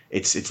tragedy.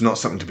 It's not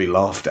something to be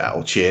laughed at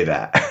or cheered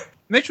at.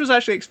 Mitch was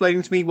actually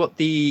explaining to me what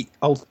the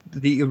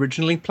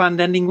originally planned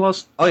ending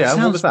was. Oh yeah,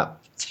 what was that?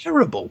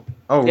 Terrible.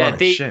 Oh yeah, right,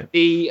 shit.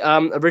 The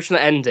original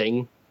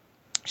ending.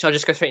 Shall I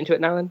just go straight into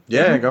it now then?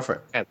 Yeah, go for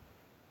it. Okay.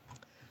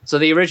 So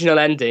the original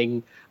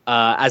ending,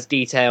 as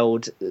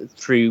detailed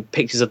through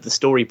pictures of the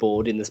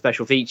storyboard in the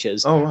special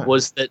features,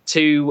 was that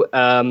two.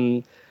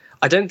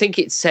 I don't think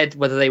it said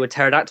whether they were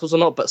pterodactyls or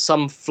not, but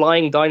some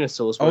flying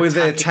dinosaurs. Were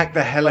they attack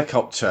the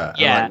helicopter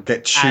and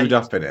get chewed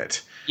up in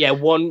it. Yeah,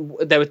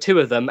 there were two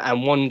of them,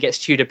 and one gets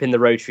chewed up in the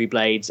rotary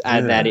blades,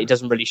 and then it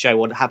doesn't really show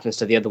what happens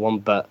to the other one,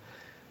 but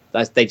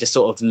they just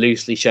sort of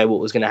loosely show what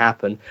was going to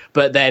happen.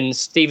 But then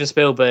Steven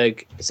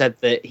Spielberg said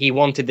that he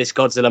wanted this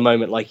Godzilla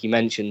moment, like you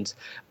mentioned,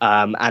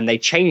 and they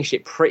changed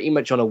it pretty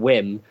much on a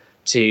whim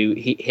to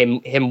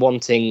him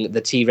wanting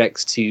the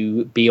T-Rex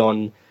to be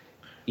on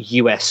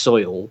US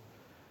soil,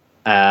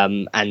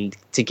 and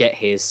to get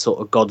his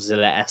sort of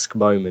Godzilla-esque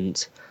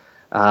moment.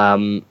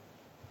 And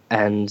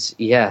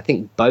yeah, I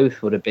think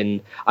both would have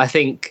been. I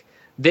think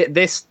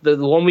the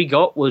one we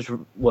got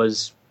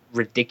was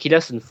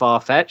ridiculous and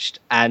far-fetched,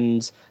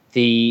 and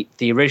the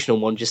original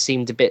one just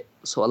seemed a bit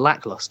sort of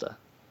lackluster.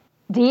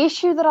 The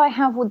issue that I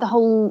have with the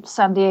whole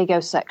San Diego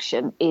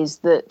section is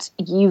that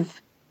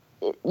you've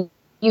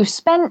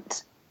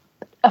spent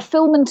a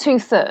film and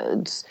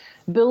 2/3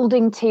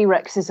 building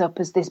T-Rexes up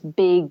as this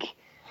big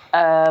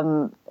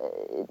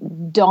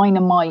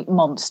dynamite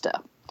monster.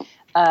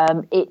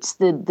 It's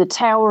the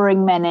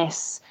towering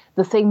menace,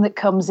 the thing that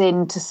comes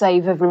in to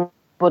save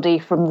everybody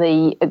from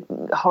the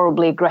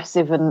horribly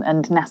aggressive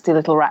and nasty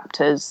little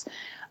raptors.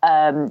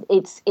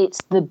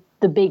 It's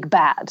the big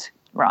bad,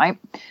 right?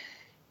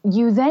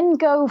 You then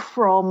go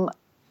from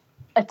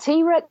a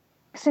T-Rex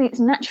in its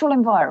natural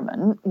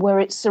environment, where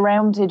it's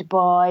surrounded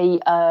by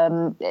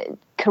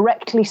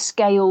correctly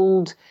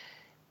scaled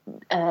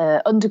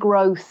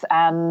undergrowth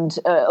and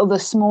other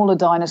smaller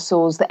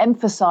dinosaurs that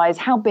emphasize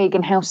how big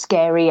and how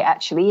scary it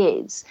actually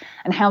is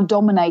and how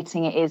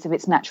dominating it is of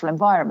its natural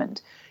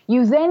environment.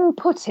 You then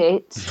put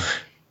it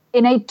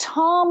in a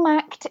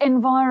tarmacked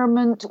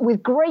environment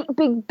with great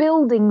big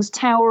buildings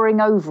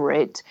towering over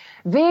it,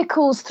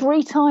 vehicles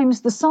 3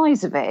 times the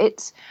size of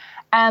it,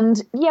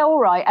 and yeah, all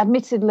right,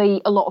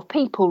 admittedly a lot of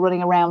people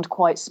running around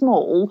quite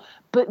small,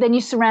 but then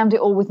you surround it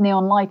all with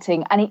neon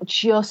lighting and it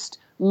just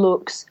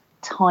looks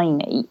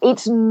tiny.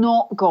 It's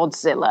not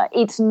Godzilla.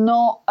 It's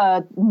not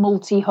a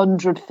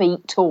multi-hundred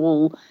feet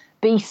tall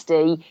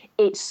beastie.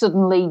 It's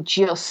suddenly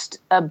just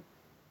a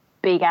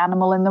big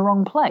animal in the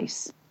wrong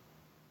place.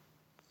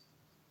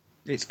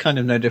 It's kind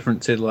of no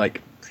different to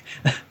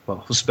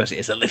well, I suppose it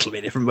is a little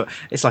bit different, but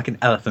it's like an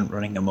elephant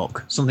running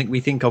amok. Something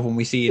we think of when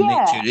we see in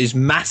nature is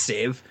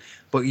massive,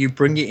 but you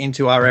bring it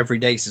into our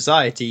everyday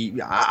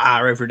society,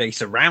 our everyday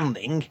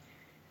surrounding,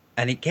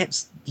 and it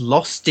gets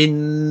lost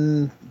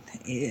in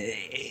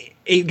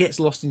it gets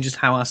lost in just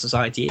how our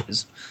society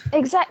is.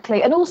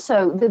 Exactly. And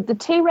also, the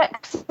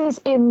T-Rexes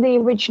in the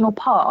original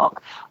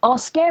park are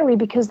scary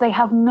because they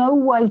have no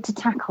way to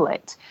tackle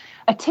it.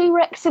 A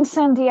T-Rex in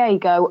San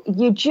Diego,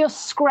 you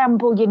just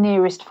scramble your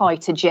nearest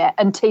fighter jet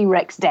and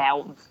T-Rex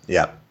down.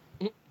 Yeah.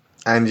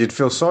 And you'd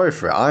feel sorry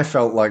for it. I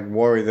felt like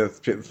worried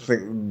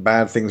that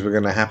bad things were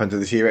going to happen to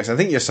the T-Rex. I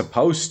think you're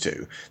supposed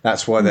to.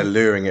 That's why they're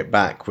luring it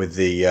back with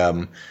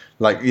the...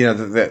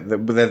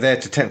 they're there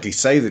to technically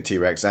save the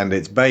T-Rex and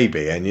its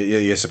baby, and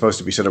you're supposed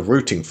to be sort of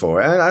rooting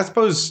for it. And I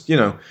suppose,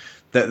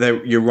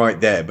 that you're right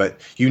there, but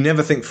you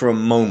never think for a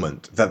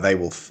moment that they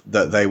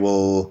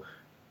will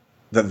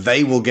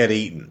get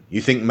eaten.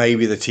 You think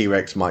maybe the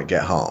T-Rex might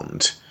get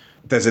harmed.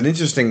 There's an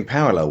interesting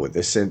parallel with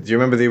this. Do you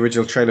remember the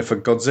original trailer for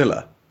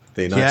Godzilla?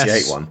 The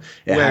 98 one.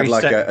 It had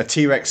like a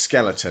T-Rex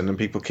skeleton, and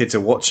kids are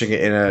watching it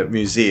in a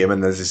museum,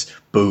 and there's this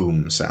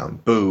boom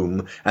sound,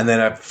 boom, and then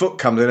a foot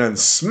comes in and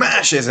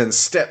smashes and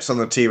steps on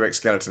the T-Rex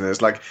skeleton.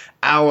 It's like,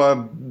 our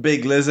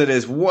big lizard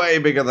is way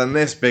bigger than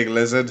this big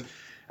lizard,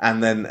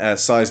 and then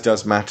size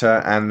does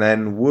matter, and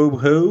then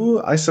woohoo,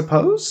 I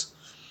suppose.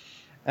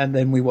 And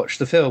then we watched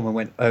the film and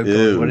went, oh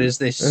god, what is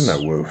this? There's no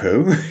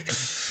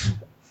woohoo.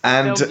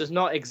 And the film does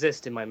not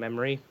exist in my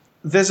memory.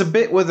 There's a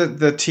bit where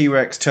the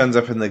T-Rex turns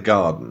up in the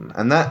garden,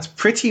 and that's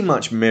pretty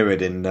much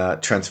mirrored in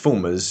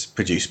Transformers,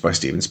 produced by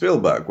Steven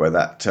Spielberg, where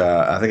that,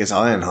 I think it's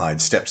Ironhide,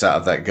 steps out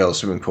of that girl's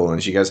swimming pool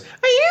and she goes,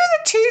 "Are you the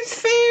Tooth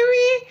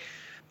Fairy?"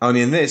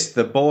 Only in this,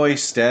 the boy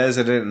stares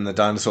at it and the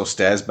dinosaur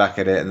stares back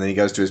at it, and then he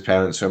goes to his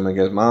parents' room and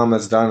goes, "Mom,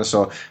 there's a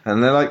dinosaur."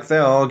 And they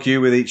argue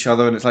with each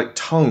other, and it's like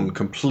tone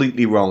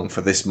completely wrong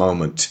for this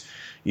moment.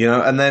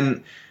 And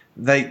then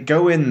they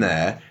go in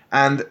there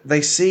and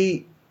they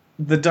see...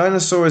 the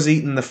dinosaur has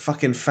eaten the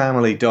fucking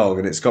family dog,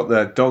 and it's got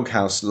the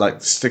doghouse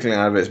sticking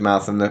out of its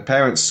mouth, and the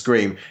parents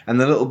scream, and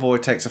the little boy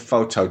takes a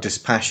photo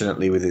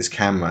dispassionately with his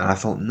camera. And I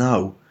thought,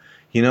 no,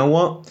 you know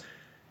what?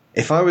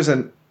 If I was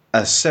a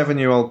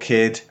 7-year-old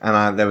kid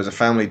and there was a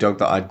family dog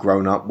that I'd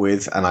grown up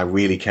with and I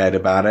really cared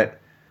about it,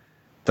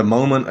 the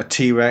moment a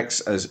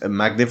T-Rex, as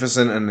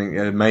magnificent and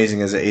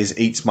amazing as it is,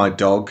 eats my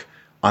dog,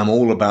 I'm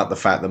all about the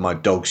fact that my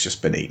dog's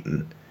just been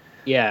eaten.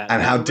 Yeah.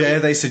 And how dare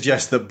they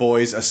suggest that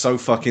boys are so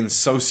fucking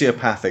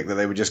sociopathic that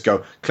they would just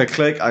go, click,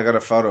 click, I got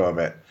a photo of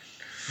it.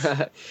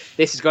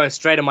 This is going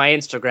straight on my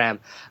Instagram.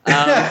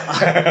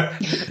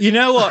 You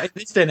know what? In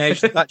this day and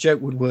age, that joke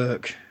would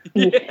work.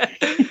 Or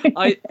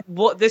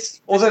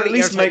then at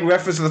least make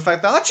reference to the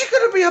fact that, aren't you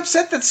going to be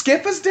upset that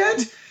Skipper's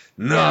dead?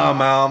 No,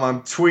 Mom,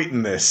 I'm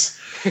tweeting this.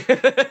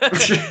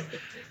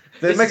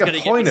 They make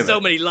a point of it. So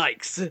many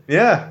likes.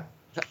 Yeah.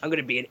 I'm going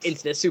to be an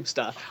internet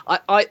superstar.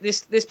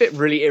 This bit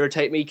really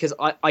irritates me because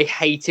I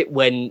hate it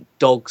when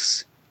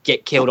dogs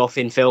get killed off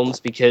in films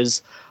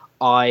because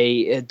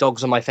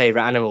dogs are my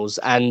favourite animals,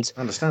 and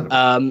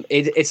understandable.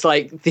 It's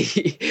like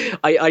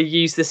I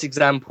use this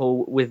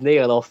example with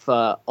Neil off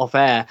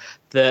air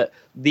that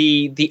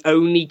the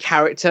only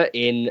character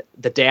in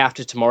The Day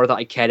After Tomorrow that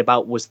I cared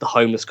about was the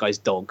homeless guy's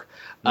dog.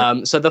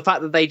 Yeah. So the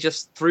fact that they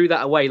just threw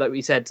that away, like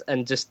we said,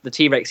 and just the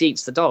T-Rex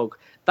eats the dog,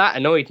 that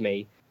annoyed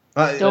me.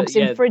 Dogs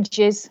in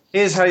fridges.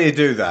 Here's how you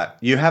do that.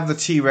 You have the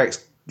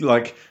T-Rex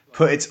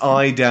put its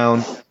eye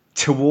down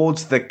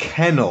towards the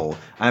kennel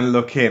and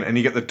look in, and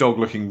you get the dog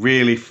looking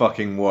really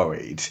fucking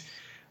worried.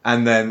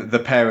 And then the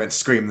parents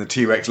scream, the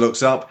T-Rex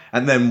looks up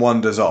and then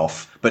wanders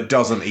off, but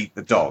doesn't eat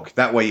the dog.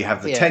 That way you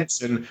have the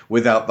tension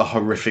without the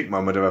horrific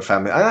moment of a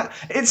family.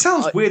 It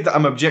sounds weird that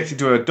I'm objecting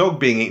to a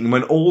dog being eaten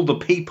when all the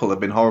people have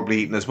been horribly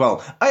eaten as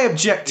well. I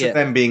object to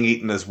them being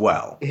eaten as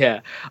well. Yeah.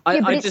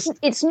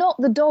 It's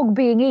not the dog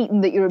being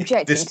eaten that you're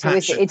objecting to,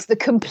 is it? It's the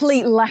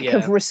complete lack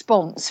of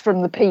response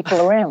from the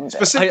people around it.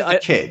 Specifically the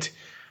kid.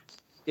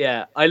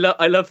 Yeah, I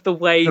love the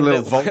way a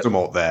little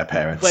Voldemort there,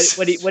 parents.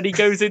 When he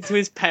goes into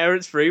his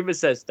parents' room and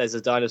says there's a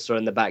dinosaur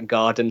in the back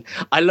garden,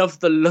 I love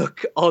the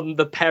look on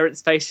the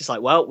parents' face. Just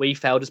like, well, we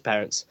failed as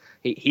parents.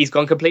 He's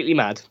gone completely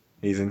mad.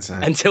 He's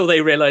insane. Until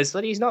they realise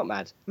that he's not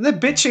mad. And they're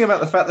bitching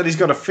about the fact that he's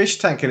got a fish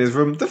tank in his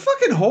room. The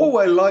fucking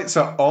hallway lights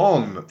are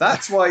on.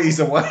 That's why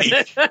he's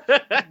awake.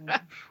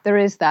 There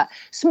is that.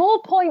 Small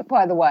point,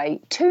 by the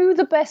way, to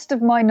the best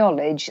of my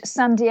knowledge,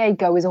 San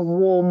Diego is a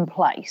warm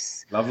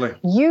place. Lovely.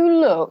 You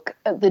look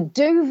at the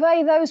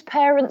duvet those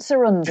parents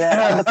are under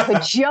and the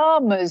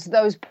pyjamas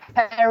those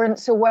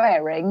parents are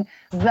wearing,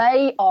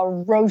 they are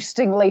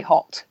roastingly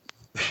hot.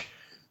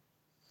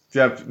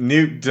 Yeah,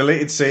 new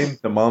deleted scene.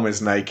 The mom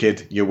is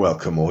naked. You're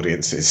welcome,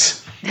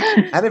 audiences.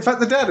 And in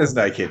fact, the dad is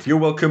naked. You're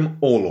welcome,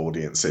 all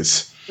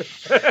audiences.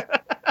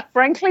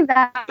 Frankly,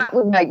 that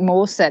would make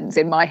more sense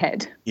in my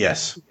head.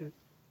 Yes.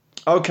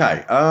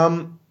 Okay.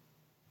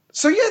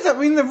 So yeah,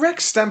 the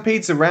Rex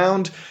stampedes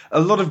around. A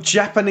lot of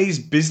Japanese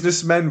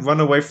businessmen run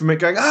away from it,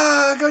 going,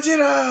 "Ah,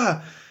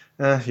 Gojira!"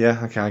 Yeah,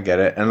 okay, I get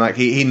it. And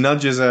he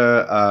nudges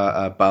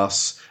a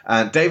bus.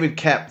 And David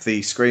Koepp,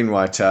 the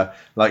screenwriter,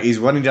 he's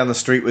running down the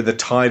street with the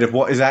tide of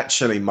what is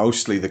actually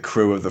mostly the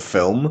crew of the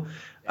film.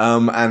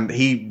 And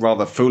he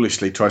rather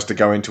foolishly tries to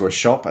go into a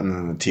shop, and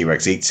then the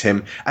T-Rex eats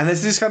him. And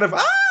there's this kind of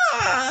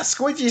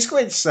squidgy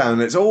squidge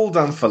sound. It's all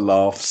done for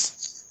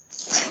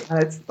laughs.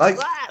 And it's like,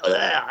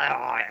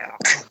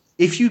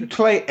 if you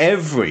play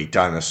every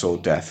dinosaur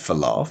death for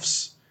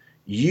laughs,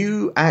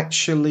 you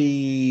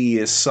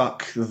actually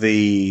suck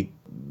the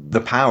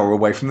power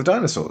away from the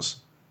dinosaurs.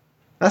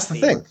 That's the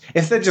thing.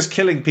 If they're just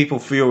killing people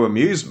for your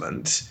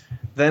amusement,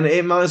 then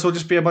it might as well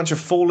just be a bunch of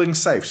falling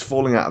safes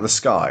falling out of the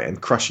sky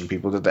and crushing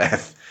people to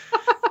death.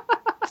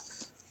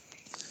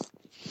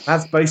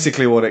 That's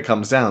basically what it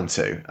comes down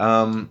to.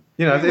 When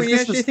you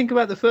actually think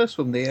about the first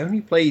one, they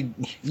only played.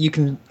 You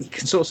can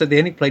sort of say they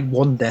only played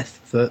one death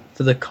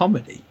for the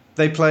comedy.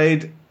 They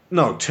played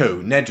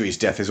two. Nedry's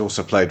death is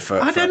also played for.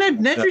 I don't know.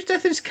 Nedry's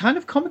death is kind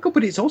of comical,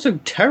 but it's also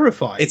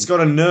terrifying. It's got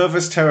a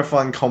nervous,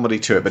 terrifying comedy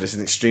to it, but it's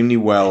an extremely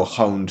well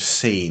honed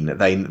scene.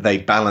 They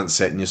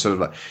balance it, and you're sort of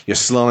like you're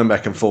sliding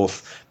back and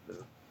forth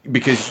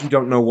because you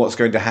don't know what's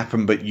going to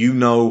happen, but you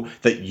know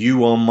that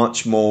you are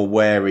much more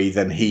wary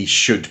than he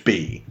should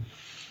be.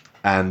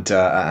 And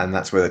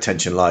that's where the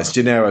tension lies.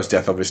 Gennaro's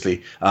death,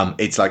 obviously,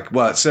 it's like,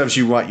 well, it serves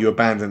you right. You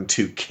abandoned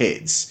 2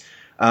 kids.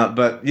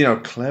 But,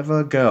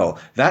 clever girl.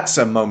 That's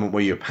a moment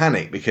where you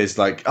panic because,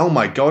 like, oh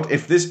my God,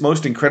 if this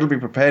most incredibly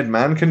prepared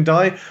man can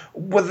die,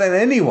 well, then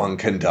anyone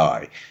can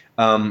die.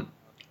 But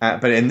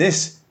in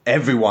this,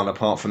 everyone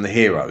apart from the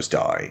heroes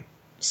die.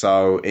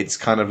 So it's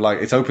kind of like,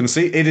 it's open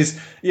season. It is,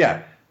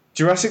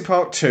 Jurassic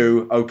Park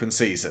 2 open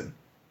season.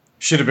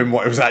 Should have been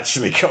what it was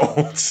actually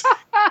called.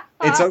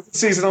 It's open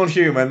season on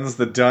humans.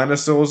 The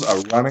dinosaurs are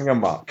running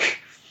amok.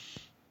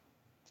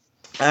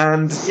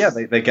 And,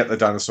 they get the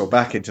dinosaur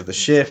back into the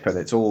ship, and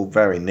it's all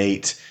very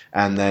neat.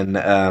 And then,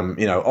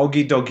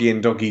 Oggy Doggy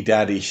and Doggy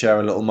Daddy share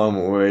a little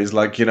moment where he's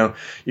like,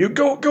 you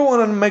go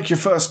on and make your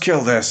first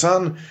kill there,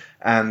 son.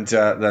 And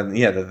then,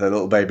 the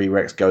little baby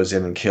Rex goes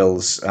in and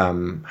kills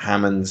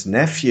Hammond's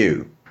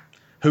nephew,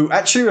 who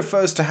actually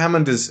refers to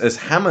Hammond as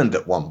Hammond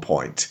at one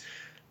point.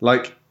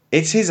 Like,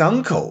 it's his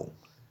uncle.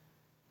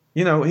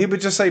 He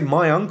would just say,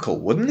 my uncle,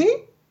 wouldn't he?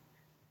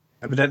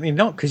 Evidently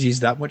not, because he's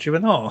that much of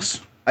an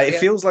arse. It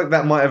feels like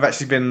that might have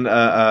actually been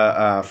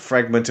a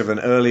fragment of an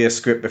earlier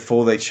script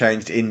before they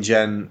changed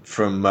InGen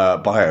from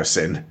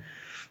Biosyn.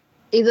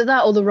 Either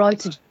that or the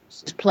writer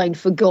just plain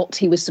forgot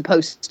he was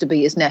supposed to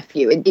be his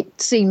nephew.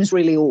 It seems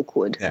really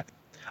awkward. Yeah.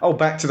 Oh,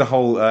 back to the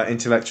whole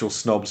intellectual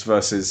snobs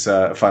versus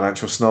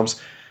financial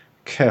snobs.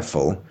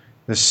 Careful,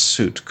 this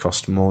suit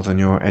cost more than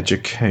your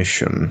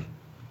education.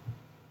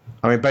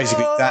 I mean,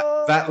 basically,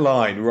 that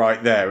line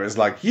right there is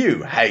like,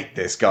 you hate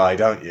this guy,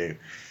 don't you?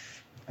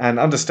 And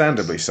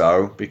understandably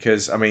so,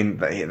 because, I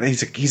mean,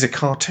 he's a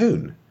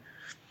cartoon.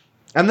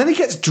 And then he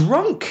gets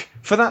drunk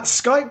for that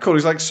Skype call.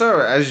 He's like,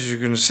 sir, as you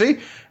can see,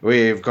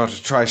 we've got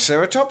a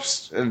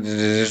Triceratops.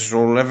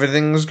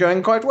 Everything's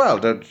going quite well,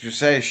 don't you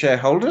say,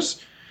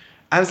 shareholders?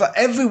 And it's like,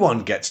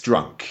 everyone gets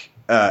drunk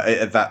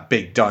at that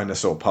big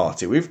dinosaur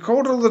party. We've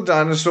called all the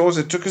dinosaurs.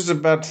 It took us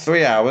about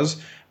 3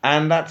 hours.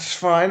 And that's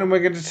fine, and we're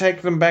going to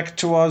take them back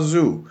to our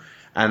zoo.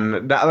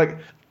 And,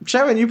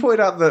 Sharon, you pointed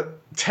out that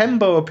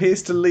Tembo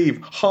appears to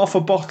leave half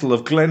a bottle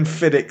of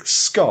Glenfiddich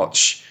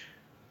scotch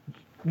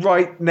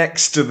right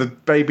next to the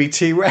baby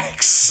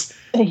T-Rex.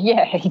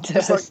 Yeah, he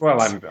does. It's like,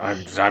 well,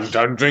 I'm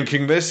done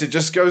drinking this. It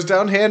just goes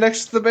down here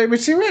next to the baby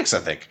T-Rex, I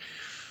think.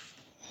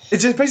 It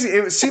just basically,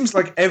 it seems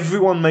like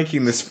everyone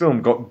making this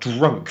film got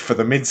drunk for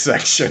the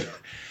midsection.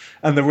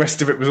 And the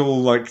rest of it was all,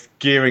 like,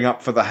 gearing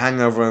up for the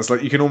hangover. And it's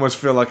like, you can almost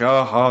feel like,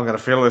 oh I'm going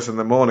to feel this in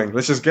the morning.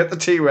 Let's just get the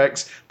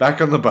T-Rex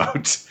back on the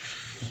boat.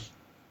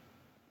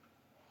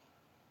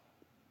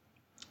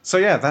 So,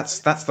 yeah, that's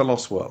the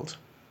Lost World.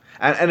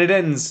 And it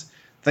ends,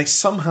 they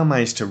somehow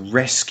managed to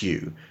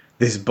rescue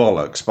this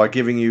bollocks by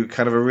giving you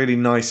kind of a really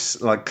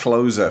nice, like,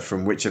 closer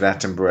from Richard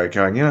Attenborough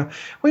going,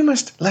 we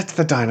must let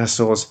the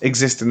dinosaurs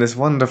exist in this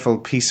wonderful,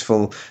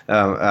 peaceful,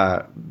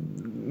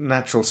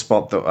 natural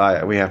spot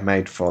that we have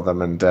made for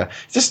them, and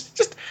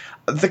just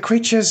the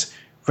creatures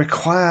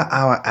require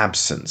our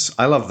absence.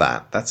 I love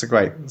that. That's a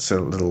great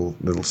sort of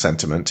little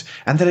sentiment.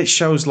 And then it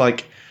shows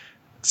like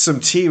some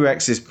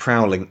T-Rexes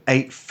prowling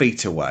 8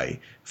 feet away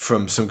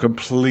from some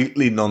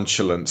completely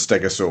nonchalant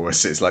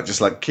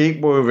Stegosauruses. Like keep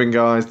moving,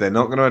 guys. They're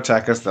not going to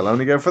attack us. They'll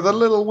only go for the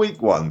little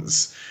weak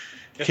ones.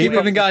 Keep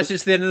moving, guys.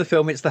 It's the end of the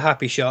film. It's the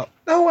happy shot.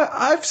 No,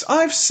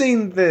 I've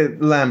seen the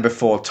Land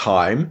Before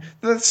Time.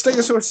 The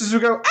Stegosauruses will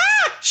go,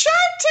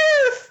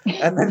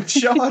 Sharptooth! And then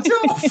charge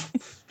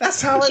off.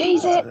 That's how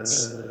it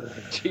works.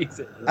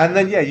 Jesus. And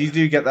then, you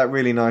do get that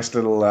really nice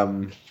little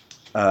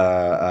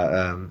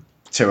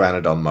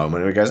Pteranodon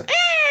moment where it goes,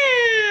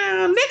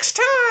 next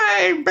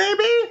time,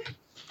 baby!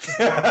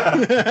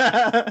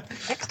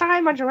 Next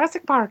time on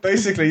Jurassic Park.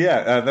 Basically,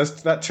 that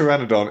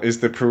Pteranodon is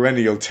the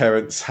perennial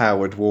Terrence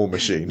Howard war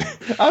machine.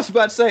 I was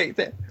about to say,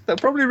 they'll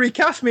probably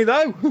recast me,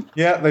 though.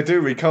 Yeah, they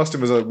do recast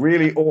him as a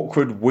really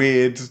awkward,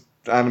 weird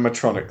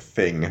animatronic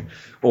thing.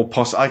 Or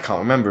I can't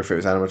remember if it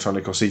was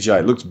animatronic or CGI.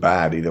 It looks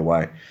bad either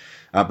way.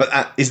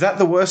 But is that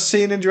the worst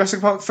scene in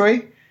Jurassic Park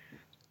 3?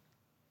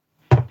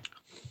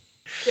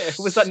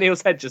 Was that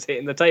Neil's head just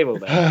hitting the table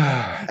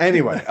there?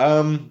 Anyway,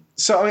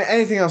 so I mean,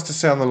 anything else to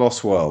say on the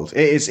Lost World?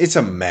 It's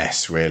a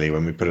mess, really,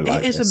 when we put it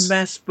like this. It is a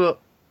mess, but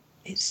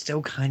it's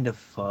still kind of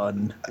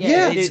fun.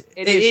 Yeah,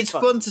 it's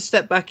fun to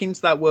step back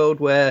into that world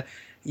where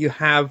you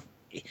have.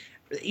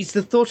 It's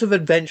the thought of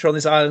adventure on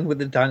this island with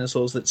the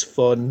dinosaurs that's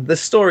fun. The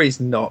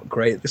story's not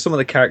great. Some of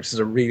the characters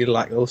are really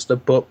lackluster,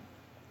 but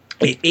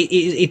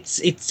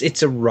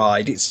it's a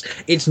ride.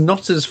 It's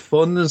not as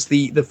fun as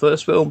the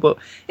first film, but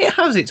it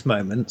has its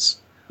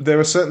moments. There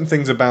are certain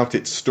things about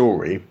its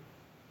story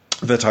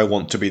that I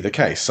want to be the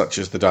case, such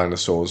as the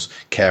dinosaurs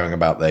caring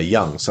about their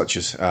young, such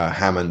as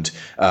Hammond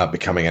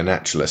becoming a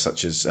naturalist,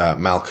 such as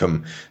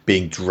Malcolm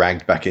being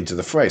dragged back into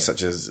the fray,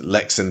 such as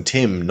Lex and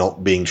Tim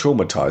not being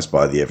traumatized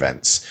by the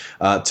events,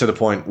 to the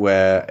point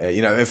where,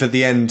 if at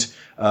the end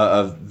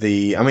of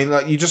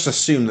you just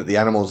assume that the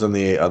animals on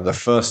the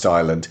first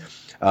island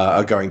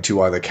are going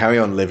to either carry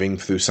on living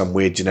through some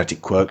weird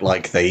genetic quirk,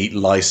 like they eat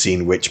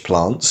lysine-rich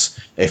plants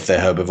if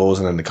they're herbivores,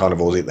 and then the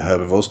carnivores eat the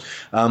herbivores,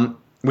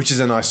 which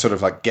is a nice sort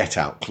of like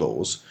get-out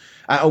clause.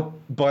 Oh,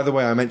 by the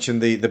way, I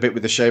mentioned the bit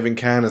with the shaving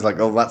can is like,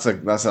 oh, that's a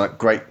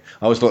great.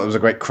 I always thought it was a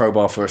great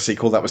crowbar for a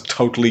sequel. That was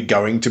totally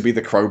going to be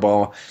the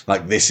crowbar.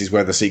 Like, this is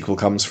where the sequel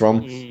comes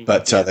from.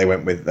 But they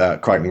went with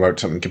Crichton wrote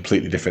something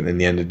completely different in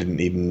the end and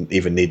didn't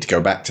even need to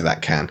go back to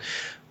that can.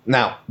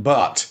 Now,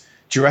 but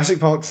Jurassic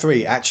Park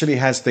 3 actually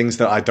has things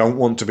that I don't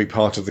want to be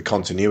part of the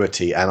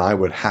continuity, and I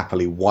would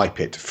happily wipe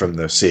it from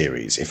the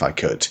series if I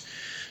could.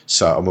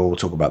 So, and we'll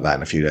talk about that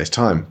in a few days'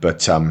 time.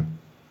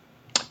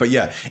 But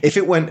yeah, if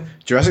it went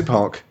Jurassic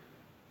Park,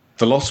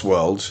 The Lost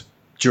World,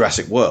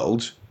 Jurassic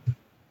World,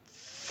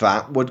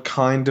 that would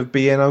kind of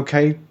be an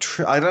okay.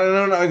 I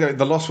don't know.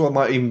 The Lost World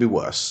might even be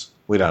worse.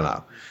 We don't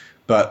know.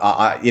 But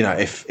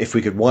if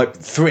we could wipe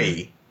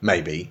 3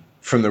 maybe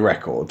from the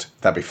record,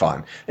 that'd be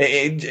fine.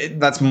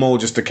 That's more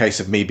just a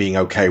case of me being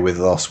okay with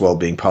The Lost World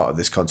being part of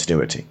this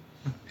continuity.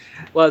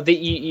 Well,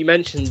 you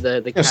mentioned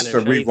the just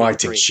for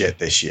rewriting shit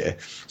this year.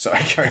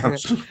 Sorry, carry on.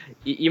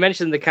 You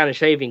mentioned the can of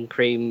shaving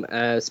cream.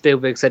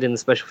 Spielberg said in the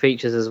special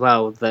features as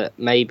well that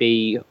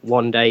maybe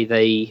one day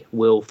they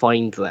will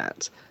find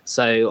that.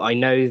 So I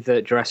know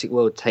that Jurassic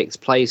World takes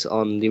place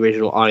on the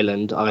original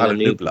island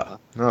Nublar.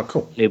 Oh,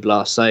 cool.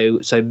 Nublar.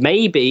 So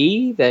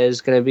maybe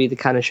there's going to be the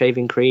can of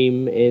shaving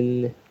cream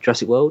in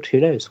Jurassic World. Who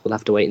knows? We'll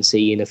have to wait and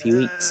see in a few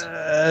weeks.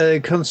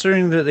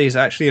 Considering that there's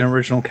actually an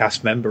original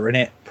cast member in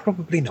it,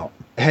 probably not.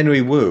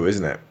 Henry Wu,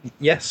 isn't it?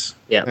 Yes.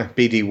 Yeah.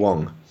 BD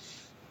Wong,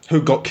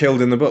 who got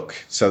killed in the book.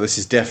 So this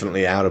is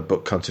definitely out of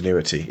book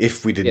continuity,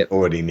 if we didn't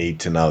already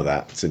need to know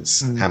that, since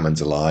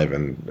Hammond's alive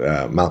and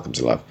Malcolm's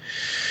alive.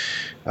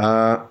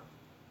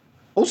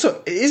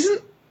 Also,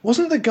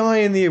 wasn't the guy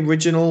in the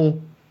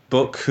original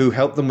book who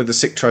helped them with the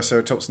sick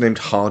Triceratops named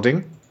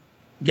Harding?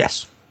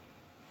 Yes.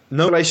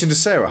 No relation to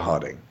Sarah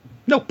Harding?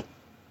 Nope.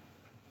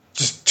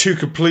 Just two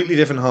completely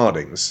different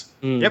Hardings.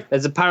 Yep.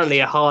 There's apparently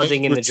a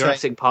Harding in the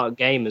Jurassic Park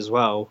game as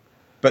well.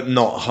 But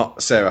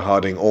not Sarah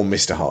Harding or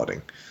Mr.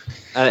 Harding.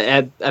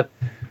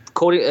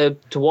 According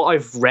to what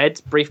I've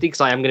read briefly, because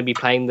I am going to be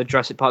playing the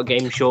Jurassic Park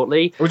game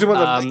shortly. Are we talking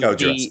about the Lego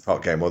Jurassic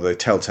Park game or the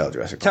Telltale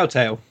Jurassic Park?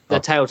 Telltale. The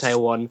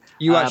Telltale one.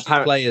 You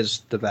actually play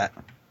as the vet.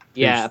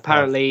 Yeah,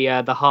 apparently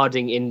the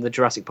Harding in the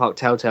Jurassic Park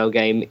Telltale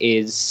game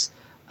is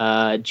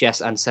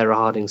Jess and Sarah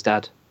Harding's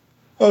dad.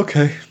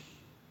 Okay.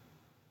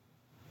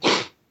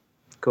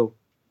 Cool.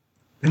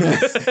 Hey,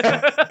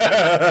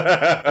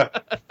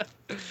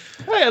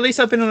 at least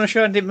I've been on a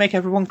show and didn't make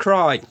everyone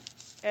cry.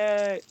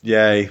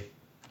 Yay.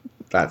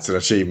 That's an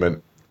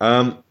achievement.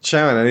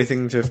 Sharon,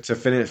 anything to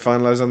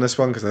finalise on this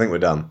one? Because I think we're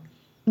done.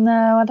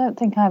 No, I don't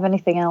think I have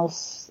anything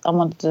else I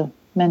wanted to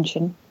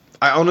mention.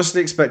 I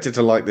honestly expected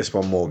to like this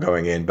one more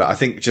going in, but I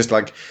think just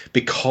like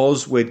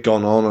because we'd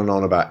gone on and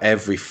on about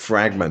every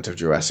fragment of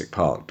Jurassic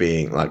Park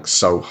being like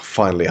so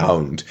finely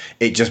honed,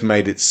 it just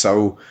made it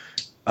so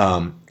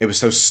it was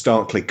so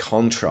starkly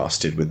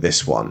contrasted with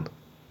this one.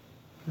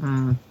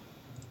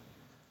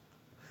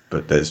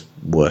 But there's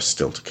worse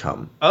still to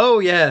come. Oh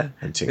yeah,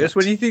 because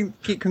when you think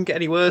it couldn't get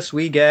any worse,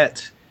 we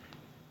get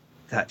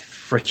that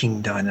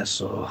freaking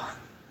dinosaur.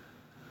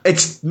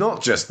 It's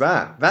not just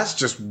that. That's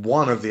just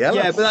one of the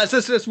elements. Yeah, but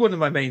that's one of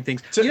my main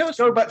things. To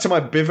go back to my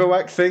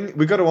bivouac thing,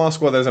 we've got to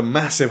ask why there's a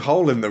massive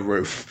hole in the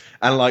roof.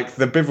 And, like,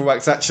 the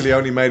bivouac's actually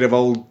only made of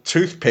old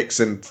toothpicks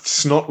and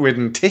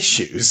snot-ridden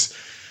tissues.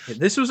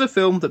 This was a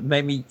film that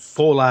made me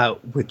fall out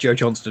with Joe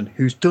Johnston,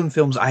 who's done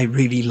films I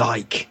really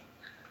like.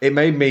 It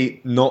made me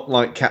not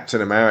like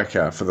Captain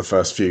America for the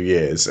first few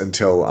years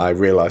until I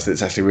realised that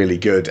it's actually really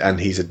good and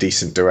he's a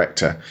decent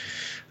director.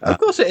 Of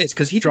course it is,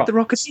 because he did The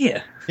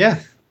Rocketeer. Yeah.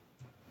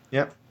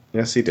 Yep.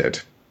 Yes, he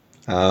did.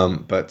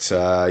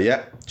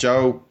 Yeah,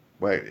 Joe,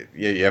 wait,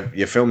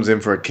 your film's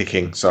in for a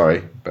kicking.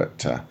 Sorry,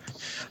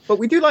 but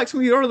we do like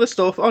some of your other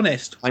stuff.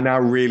 Honest, I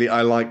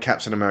like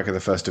Captain America: The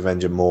First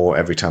Avenger more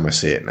every time I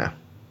see it now.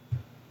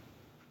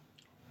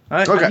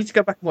 I need to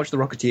go back and watch The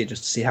Rocketeer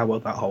just to see how well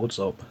that holds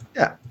up.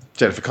 Yeah,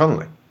 Jennifer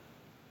Connelly,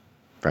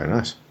 very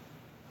nice,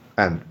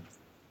 and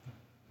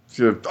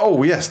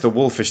Oh, yes, the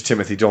wolfish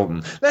Timothy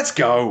Dalton. Let's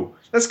go.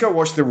 Let's go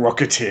watch The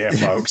Rocketeer,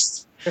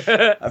 folks.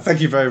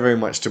 Thank you very, very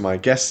much to my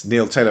guest,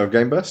 Neil Taylor of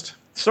GameBurst.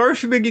 Sorry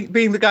for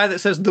being the guy that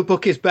says the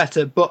book is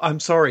better, but I'm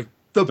sorry.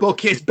 The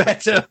book is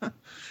better.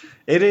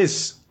 It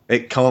is.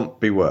 It can't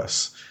be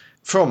worse.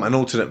 From an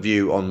alternate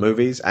view on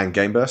movies and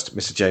GameBurst,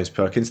 Mr. James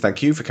Perkins,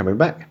 thank you for coming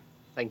back.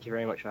 Thank you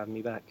very much for having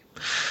me back.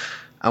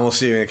 And we'll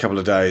see you in a couple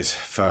of days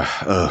for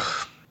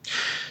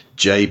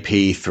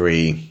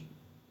JP3,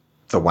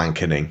 The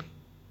Wankening.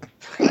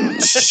 No,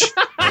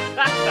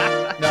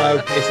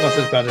 it's not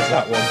as bad as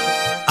that one.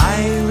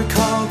 I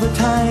recall the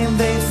time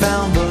they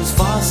found those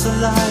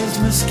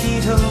fossilized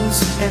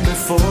mosquitoes, and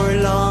before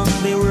long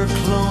they were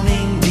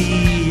cloning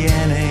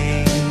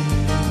DNA.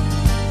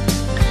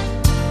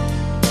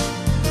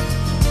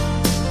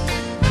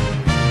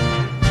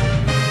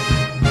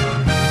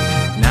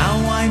 Now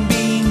I'm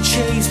being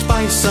chased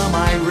by some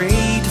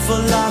irate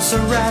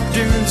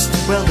velociraptors.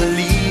 Well,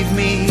 believe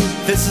me,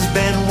 this has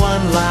been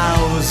one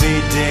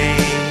lousy day.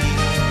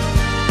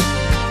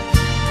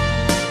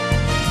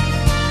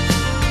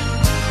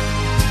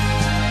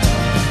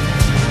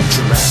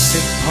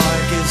 Jurassic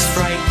Park is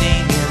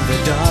frightening in the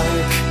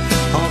dark.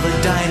 All the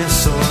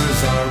dinosaurs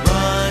are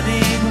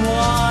running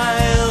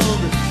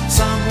wild.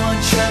 Someone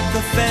shut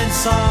the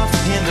fence off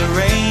in the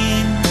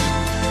rain.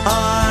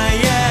 I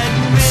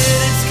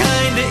admit it's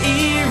kinda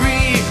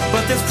eerie,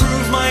 but this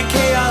proves my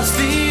chaos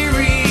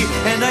theory,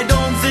 and I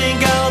don't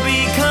think I'll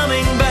be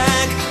coming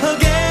back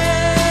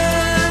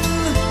again.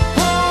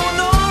 Oh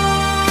no!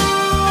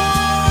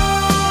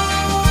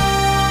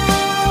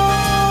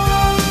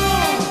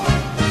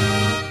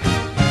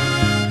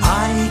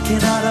 I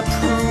cannot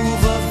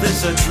approve of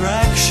this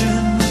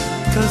attraction,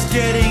 'cause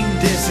getting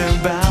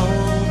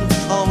disemboweled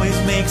always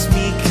makes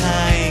me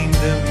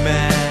kinda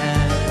mad.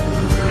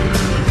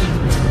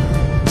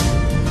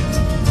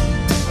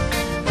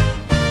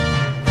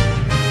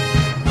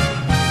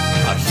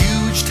 A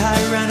huge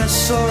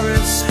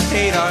Tyrannosaurus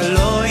ate our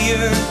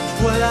lawyer.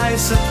 Well, I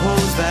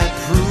suppose that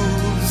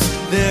proves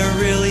they're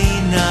really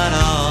not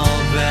all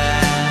bad.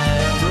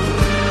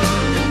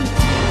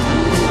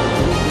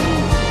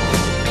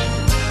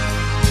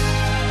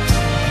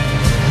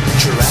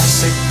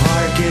 Jurassic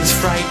Park is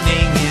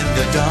frightening in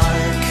the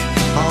dark.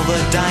 All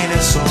the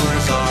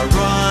dinosaurs are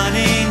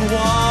running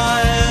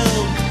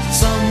wild.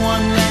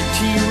 Someone let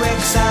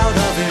T-Rex out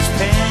of his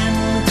pen.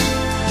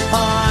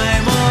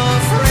 I'm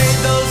afraid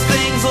those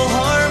things will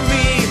harm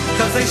me,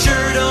 'cause they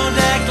sure don't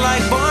act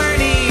like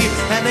Barney,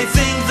 and they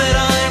think that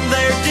I'm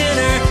their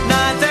dinner,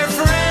 not their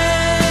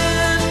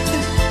friend.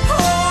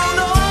 Oh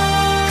no!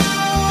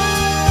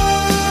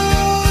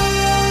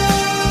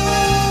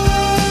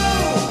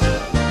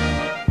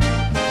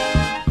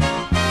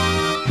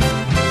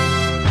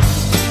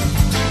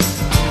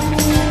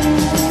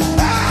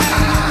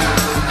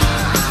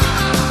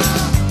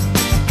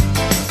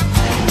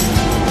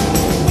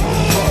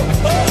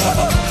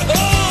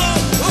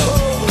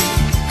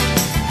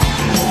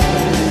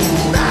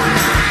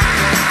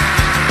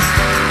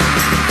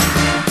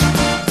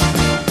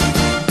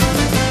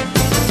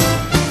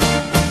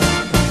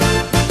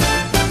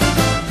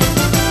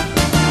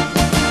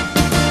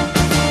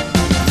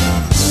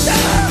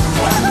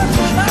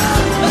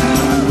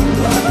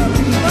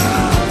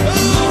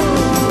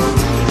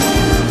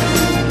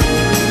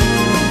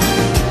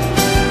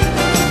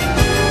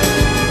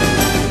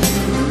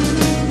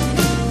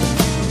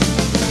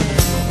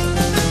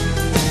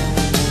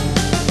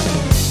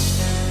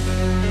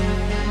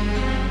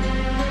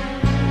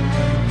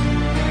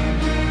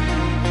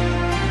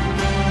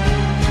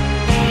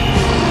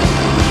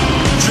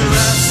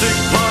 Jurassic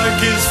Park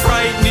is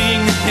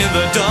frightening in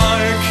the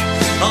dark.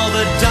 All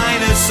the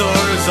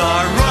dinosaurs are